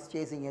was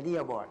chasing any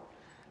award.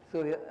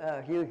 So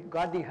he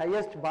got the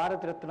highest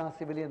Bharat Ratna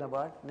Civilian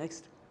Award.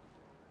 Next.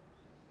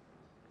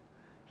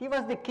 He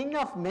was the king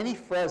of many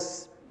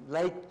firsts,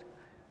 like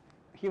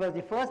he was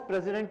the first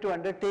president to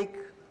undertake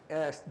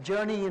a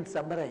journey in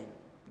submarine,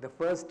 the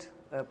first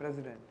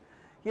president.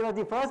 He was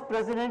the first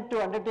president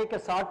to undertake a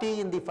sortie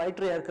in the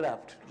fighter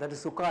aircraft, that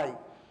is Sukhoi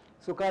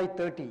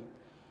 30.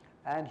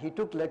 And he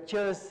took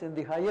lectures in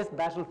the highest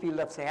battlefield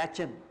of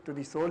Siachen to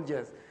the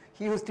soldiers.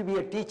 He used to be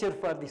a teacher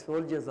for the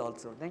soldiers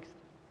also. Next.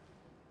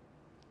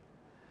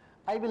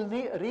 I will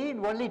read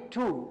only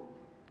two.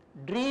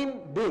 Dream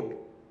big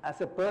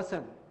as a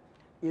person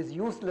is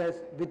useless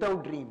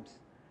without dreams.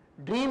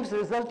 Dreams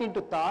result into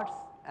thoughts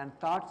and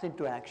thoughts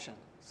into action.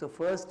 So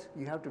first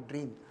you have to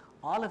dream.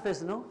 All of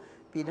us know,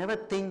 we never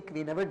think,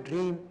 we never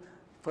dream.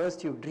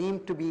 First you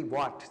dream to be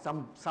what?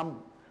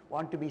 Some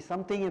want to be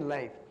something in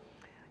life.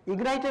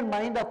 Ignited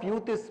mind of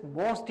youth is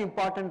most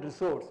important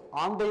resource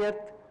on the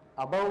earth,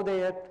 above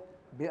the earth,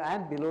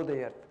 and below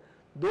the earth.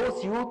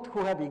 Those youth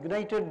who have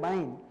ignited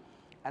mind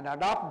and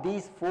adopt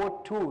these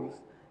 4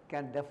 tools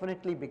can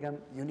definitely become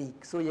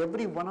unique. So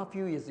every one of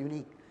you is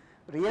unique.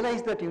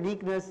 Realize that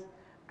uniqueness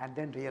and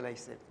then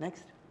realize it.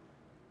 Next.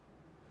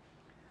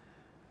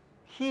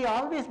 He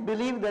always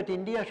believed that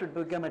India should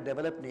become a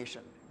developed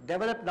nation.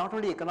 Developed not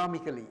only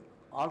economically,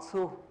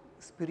 also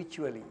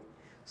spiritually.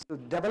 So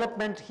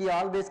development he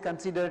always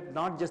considered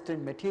not just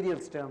in material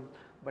terms,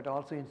 but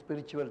also in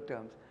spiritual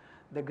terms.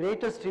 The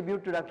greatest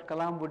tribute to Dr.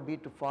 Kalam would be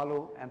to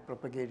follow and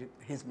propagate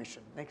his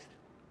mission. Next.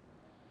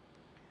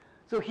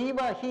 So he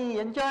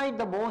enjoyed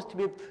the most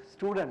with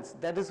students.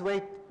 That is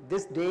why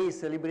this day is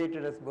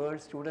celebrated as World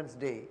Students'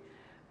 Day.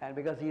 And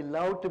because he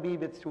loved to be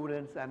with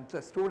students and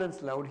the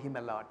students loved him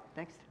a lot.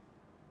 Next.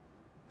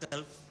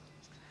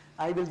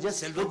 I will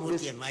just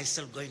Selvamurthy and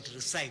myself going to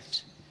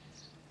recite.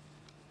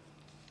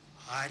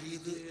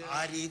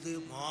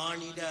 Aridu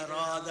manida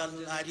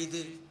radal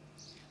aridu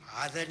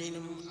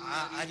adaninum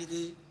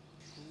aridu.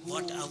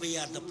 What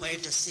Avaya the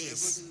poetess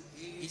says,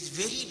 it's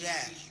very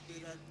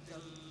rare.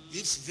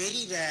 It's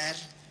very rare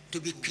to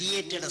be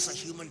created as a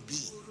human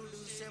being.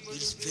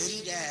 It's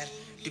very rare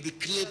to be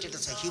created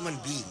as a human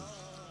being.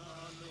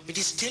 It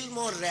is still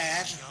more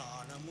rare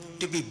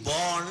to be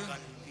born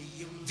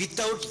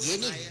without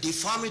any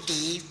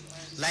deformity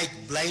like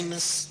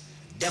blindness,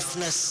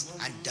 deafness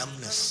and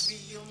dumbness.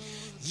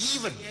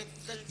 Even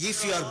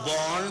if you are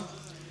born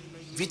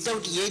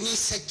without any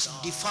such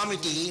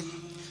deformity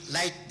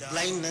like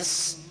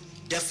blindness,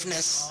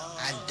 deafness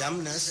and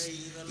dumbness,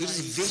 it is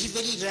very,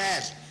 very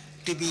rare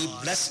to be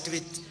blessed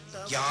with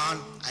jnana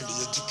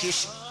and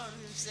education.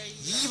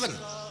 Even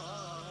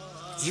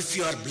if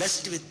you are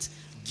blessed with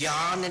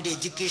jnana and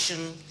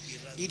education,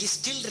 it is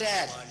still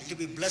rare to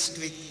be blessed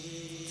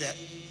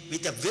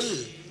with a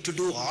will to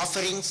do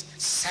offerings,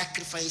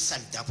 sacrifice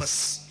and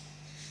tapas.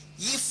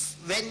 If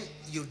when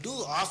you do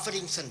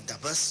offerings and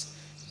tapas,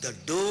 the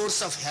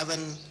doors of heaven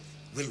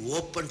will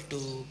open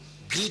to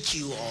greet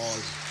you all.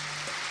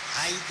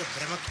 I, the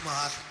Brahma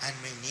Kumar and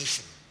my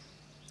nation.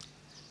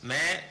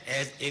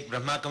 मैं एक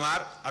ब्रह्मा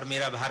कुमार और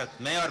मेरा भारत,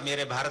 मैं और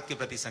मेरे भारत के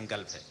प्रति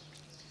संकल्प है.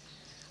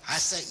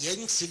 As a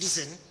young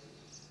citizen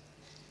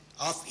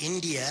of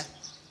India,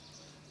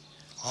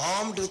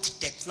 armed with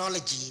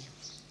technology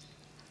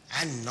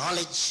and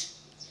knowledge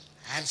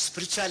and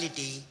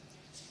spirituality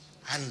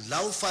and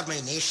love for my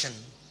nation,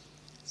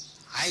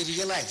 I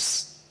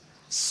realize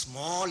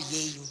small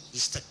aim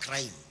is the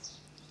crime.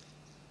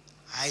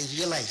 I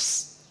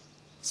realize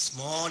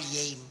small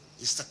aim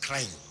is the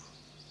crime.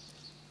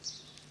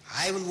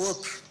 I will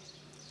work,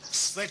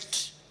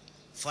 sweat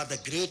for the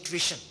great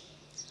vision,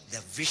 the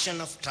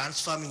vision of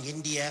transforming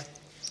India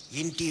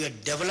into a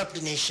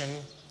developed nation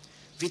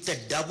with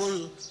a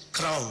double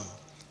crown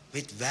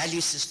with value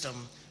system,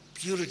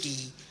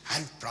 purity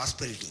and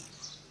prosperity.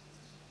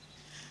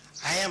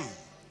 I am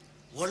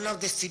one of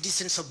the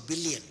citizens of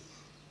billion.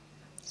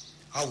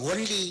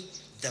 Only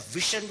the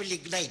vision will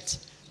ignite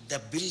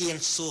the billion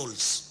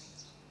souls.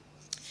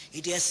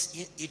 It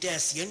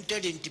has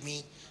entered into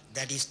me,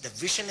 that is, the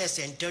vision has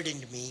entered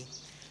into me.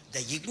 The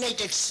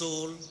ignited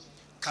soul,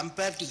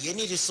 compared to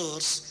any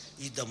resource,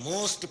 is the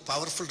most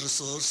powerful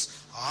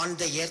resource on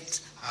the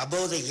earth,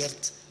 above the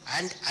earth,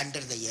 and under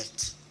the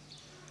earth.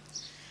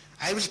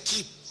 I will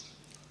keep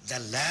the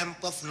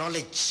lamp of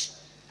knowledge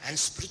and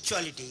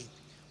spirituality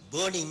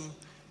burning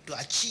to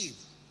achieve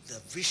the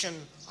vision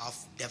of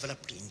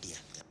developed India.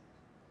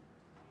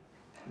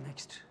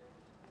 Next.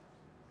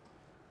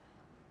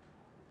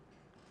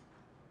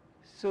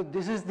 So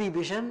this is the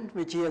vision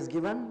which he has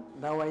given.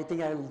 Now I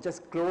think I will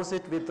just close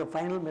it with the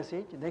final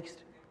message.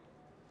 Next.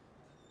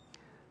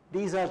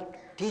 These are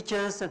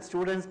teachers and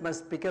students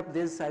must pick up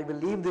this. I will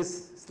leave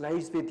these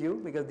slides with you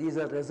because these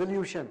are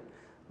resolution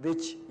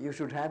which you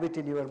should have it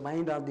in your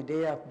mind on the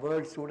day of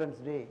World Students'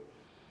 Day.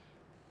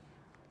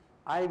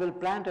 I will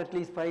plant at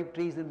least 5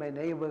 trees in my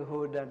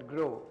neighborhood and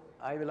grow.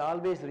 I will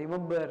always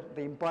remember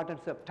the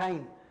importance of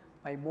time.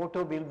 My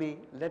motto will be,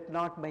 let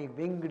not my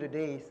winged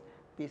days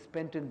be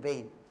spent in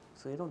vain.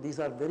 So, these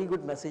are very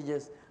good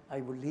messages.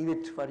 I will leave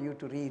it for you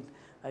to read.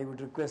 I would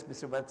request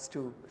Mr. VIPS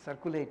to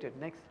circulate it.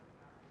 Next.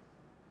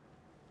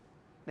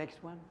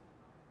 Next one.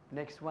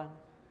 Next one.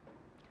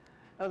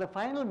 Now the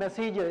final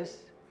message is,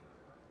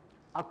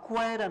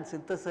 acquire and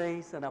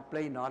synthesize and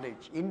apply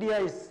knowledge. India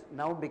is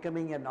now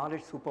becoming a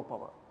knowledge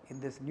superpower. In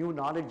this new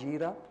knowledge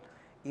era,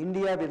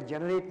 India will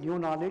generate new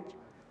knowledge,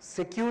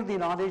 secure the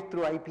knowledge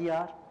through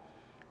IPR,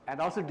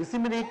 and also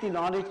disseminate the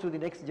knowledge to the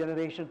next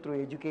generation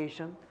through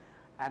education,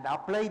 and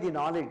apply the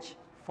knowledge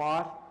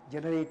for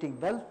generating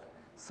wealth,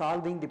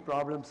 solving the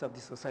problems of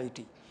the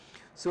society.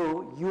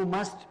 So you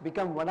must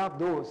become one of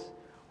those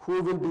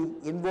who will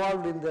be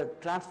involved in the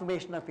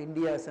transformation of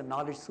India as a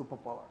knowledge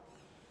superpower.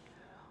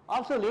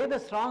 Also lay the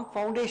strong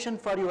foundation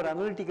for your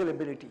analytical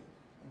ability.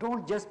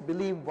 Don't just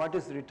believe what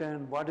is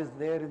written, what is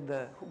there in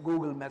the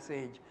Google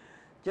message.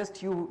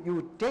 Just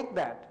you take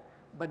that,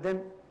 but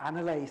then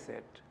analyze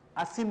it,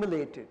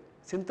 assimilate it,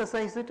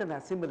 synthesize it and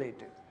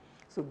assimilate it.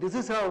 So this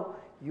is how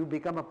you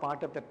become a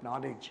part of that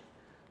knowledge.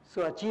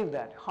 So achieve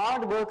that.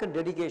 Hard work and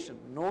dedication,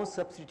 no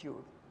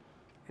substitute.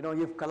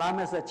 If Kalam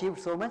has achieved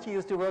so much, he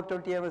used to work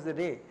 20 hours a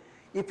day.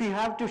 If you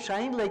have to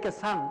shine like a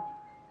sun,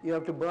 you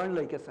have to burn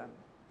like a sun.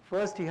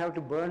 First you have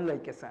to burn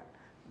like a sun.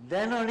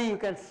 Then only you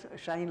can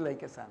shine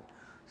like a sun.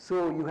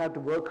 So you have to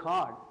work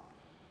hard.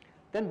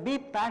 Then be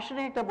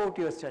passionate about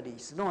your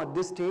studies. At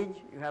this stage,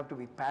 you have to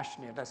be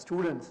passionate as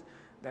students,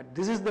 that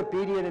this is the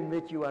period in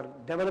which you are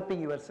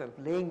developing yourself,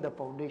 laying the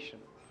foundation.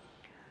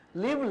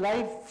 Live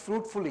life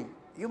fruitfully.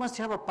 You must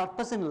have a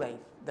purpose in life.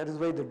 That is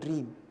why the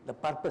dream, the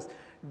purpose.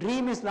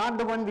 Dream is not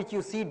the one which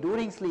you see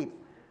during sleep.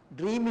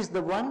 Dream is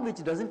the one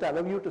which doesn't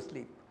allow you to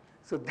sleep.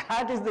 So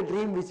that is the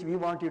dream which we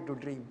want you to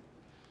dream.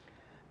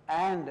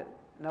 And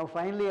now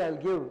finally I'll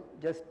give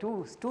just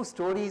two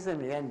stories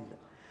and end.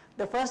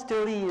 The first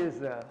story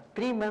is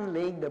 3 men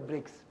laying the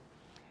bricks.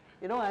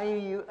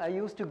 I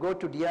used to go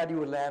to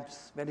DRDO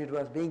labs when it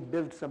was being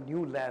built, some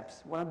new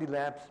labs. One of the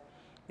labs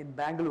in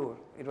Bangalore,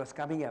 it was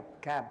coming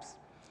up, cabs.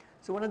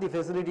 So one of the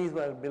facilities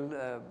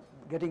were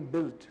getting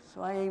built.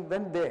 So I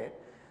went there.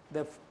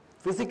 The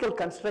physical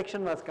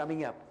construction was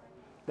coming up.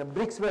 The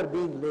bricks were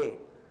being laid.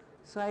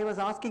 So I was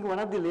asking one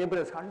of the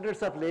laborers,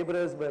 hundreds of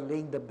laborers were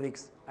laying the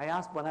bricks. I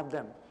asked one of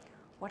them,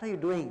 what are you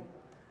doing?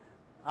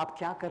 आप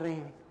क्या कर रहे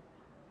हैं?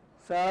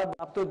 साहब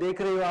आप तो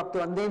देख रहे हो, आप तो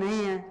अंधे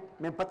नहीं हैं,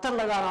 मैं पत्थर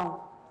लगा रहा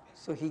हूँ.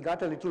 So he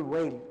got a little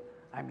wail.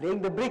 I'm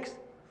laying the bricks.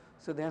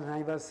 So then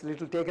I was a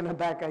little taken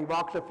aback. I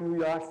walked a few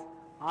yards,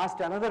 asked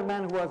another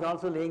man who was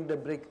also laying the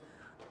brick,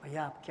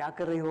 भैया आप क्या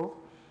कर रहे हो?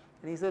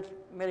 And he said,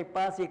 मेरे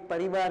पास एक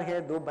परिवार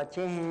है, 2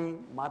 बच्चे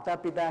हैं, माता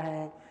पिता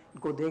हैं,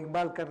 इनको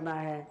देखभाल करना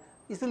है,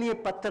 इसलिए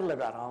पत्थर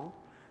लगा रहा हूँ.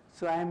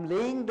 So I am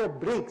laying the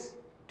bricks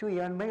to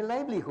earn my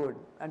livelihood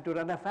and to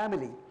run a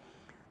family.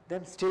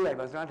 Then still I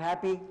was not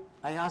happy.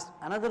 I asked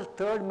another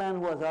third man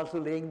who was also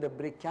laying the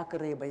brick, क्या कर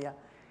रहे हैं भैया?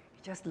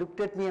 He just looked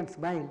at me and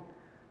smiled.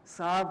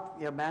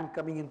 साहब, a man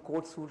coming in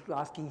coat suit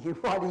asking him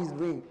what he is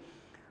doing.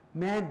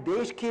 मैं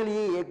देश के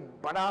लिए एक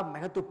बड़ा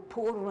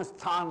महत्वपूर्ण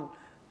स्थान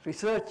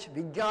research,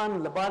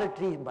 विज्ञान,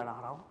 laboratory बना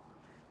रहा हूँ.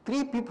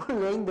 3 people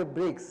laying the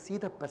bricks, see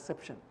the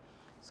perception.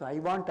 So I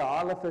want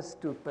all of us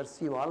to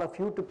perceive, all of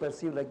you to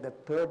perceive like the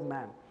third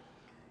man.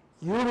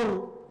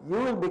 You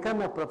will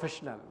become a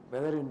professional,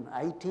 whether in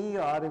IT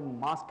or in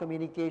mass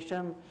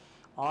communication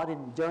or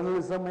in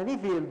journalism, any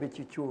field which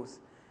you choose.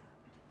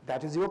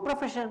 That is your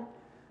profession.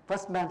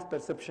 First man's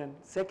perception.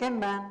 Second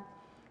man,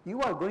 you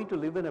are going to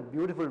live in a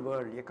beautiful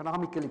world,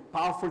 economically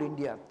powerful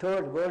India,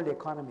 third world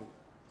economy.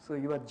 So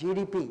your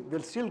GDP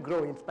will still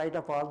grow in spite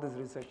of all this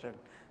recession,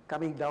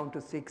 coming down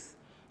to 6,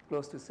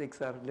 close to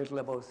 6 or little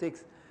above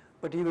 6.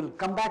 But you will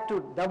come back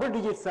to double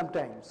digits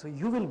sometime. So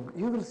you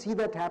will see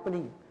that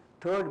happening.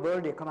 Third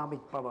world economic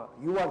power.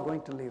 You are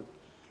going to live.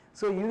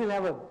 So you will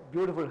have a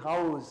beautiful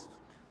house,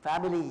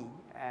 family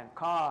and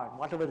car,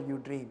 whatever you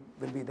dream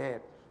will be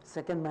there.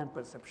 Second man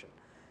perception.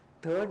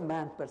 Third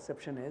man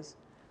perception is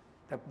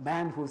the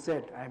man who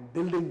said, I am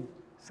building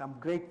some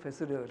great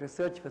facility,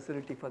 research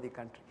facility for the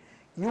country.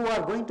 You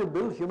are going to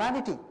build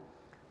humanity.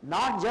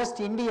 Not just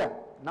India,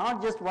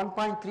 not just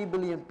 1.3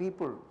 billion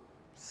people,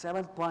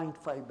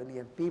 7.5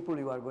 billion people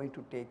you are going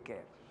to take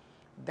care.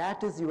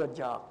 That is your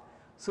job.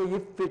 So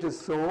if it is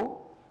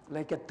so,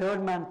 like a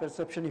third man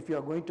perception, if you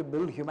are going to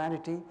build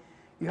humanity,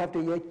 you have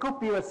to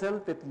equip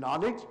yourself with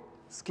knowledge,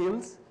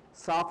 skills,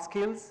 soft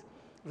skills,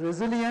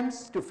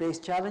 resilience to face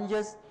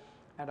challenges,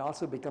 and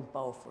also become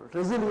powerful.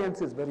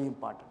 Resilience is very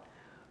important.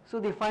 So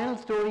the final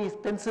story is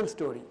pencil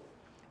story.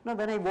 Now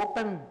when I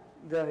open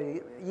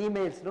the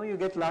emails, you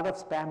get a lot of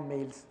spam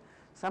mails.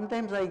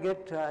 Sometimes I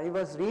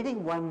was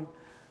reading one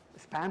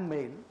spam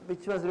mail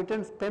which was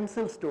written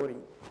pencil story.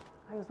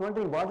 I was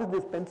wondering what is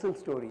this pencil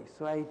story.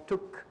 So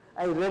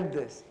I read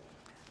this.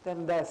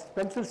 Then the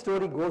pencil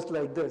story goes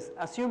like this.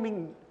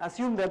 Assume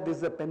that this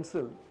is a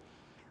pencil.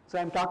 So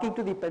I'm talking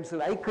to the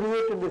pencil. I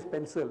created this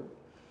pencil.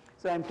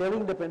 So I'm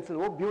telling the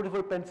pencil, oh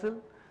beautiful pencil,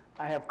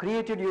 I have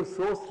created you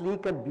so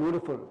sleek and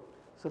beautiful,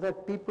 so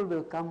that people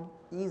will come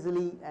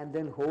easily and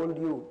then hold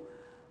you,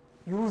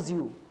 use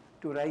you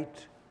to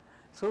write.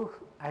 So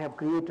I have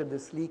created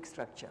this sleek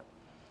structure.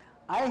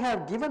 I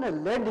have given a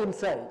lead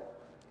inside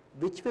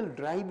which will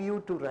drive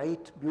you to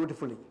write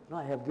beautifully.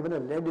 I have given a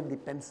lead in the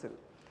pencil.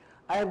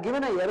 I have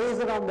given an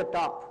eraser on the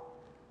top.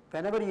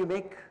 Whenever you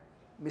make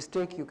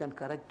mistake, you can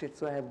correct it.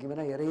 So I have given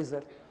an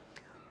eraser.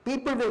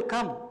 People will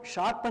come,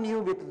 sharpen you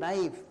with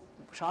knife,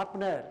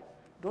 sharpener.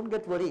 Don't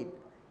get worried.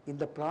 In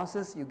the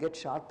process, you get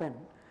sharpened,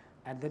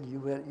 and then you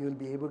will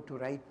be able to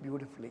write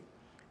beautifully.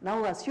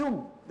 Now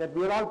assume that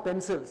we are all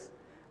pencils,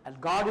 and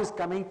God is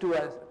coming to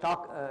us,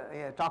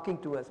 talking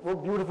to us. Oh,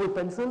 beautiful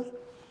pencils!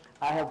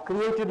 I have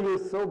created you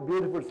so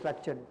beautiful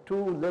structure,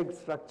 2-leg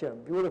structure,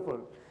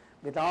 beautiful,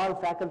 with all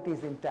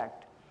faculties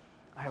intact.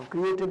 I have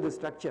created the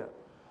structure.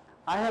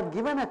 I have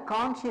given a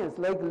conscience,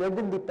 like lead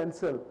in the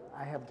pencil.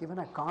 I have given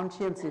a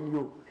conscience in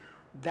you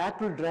that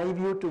will drive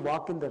you to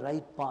walk in the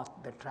right path,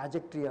 the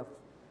trajectory of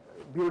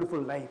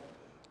beautiful life.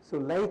 So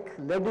like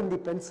lead in the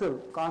pencil,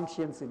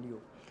 conscience in you.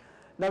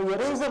 Now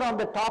eraser on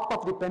the top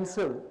of the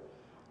pencil,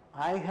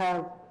 I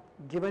have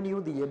given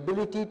you the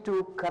ability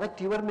to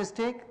correct your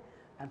mistake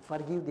and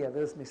forgive the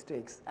others'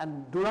 mistakes,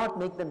 and do not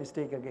make the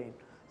mistake again.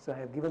 So I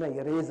have given an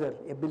eraser,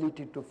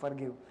 ability to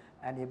forgive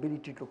and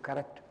ability to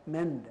correct,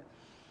 mend.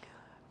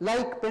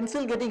 Like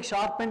pencil getting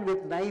sharpened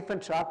with knife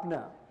and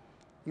sharpener,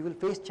 you will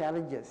face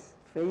challenges,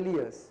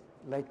 failures,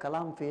 like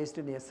Kalam faced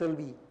in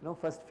SLV,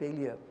 first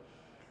failure.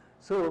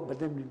 So, but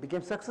then we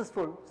became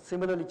successful.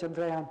 Similarly,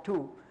 Chandrayaan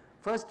 2,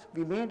 first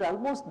we made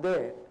almost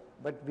there,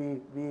 but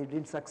we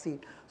didn't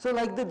succeed. So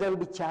like that, there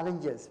will be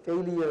challenges,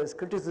 failures,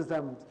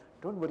 criticisms.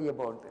 Don't worry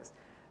about this.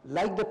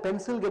 Like the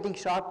pencil getting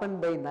sharpened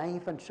by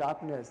knife and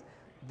sharpeners,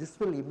 this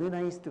will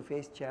immunize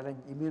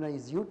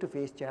you to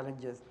face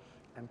challenges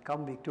and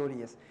come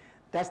victorious.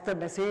 That's the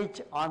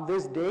message on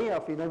this day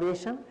of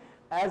innovation,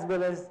 as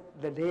well as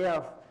the day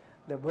of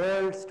the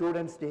World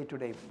Students' Day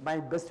today. My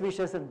best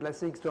wishes and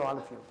blessings to all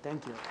of you.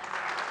 Thank you.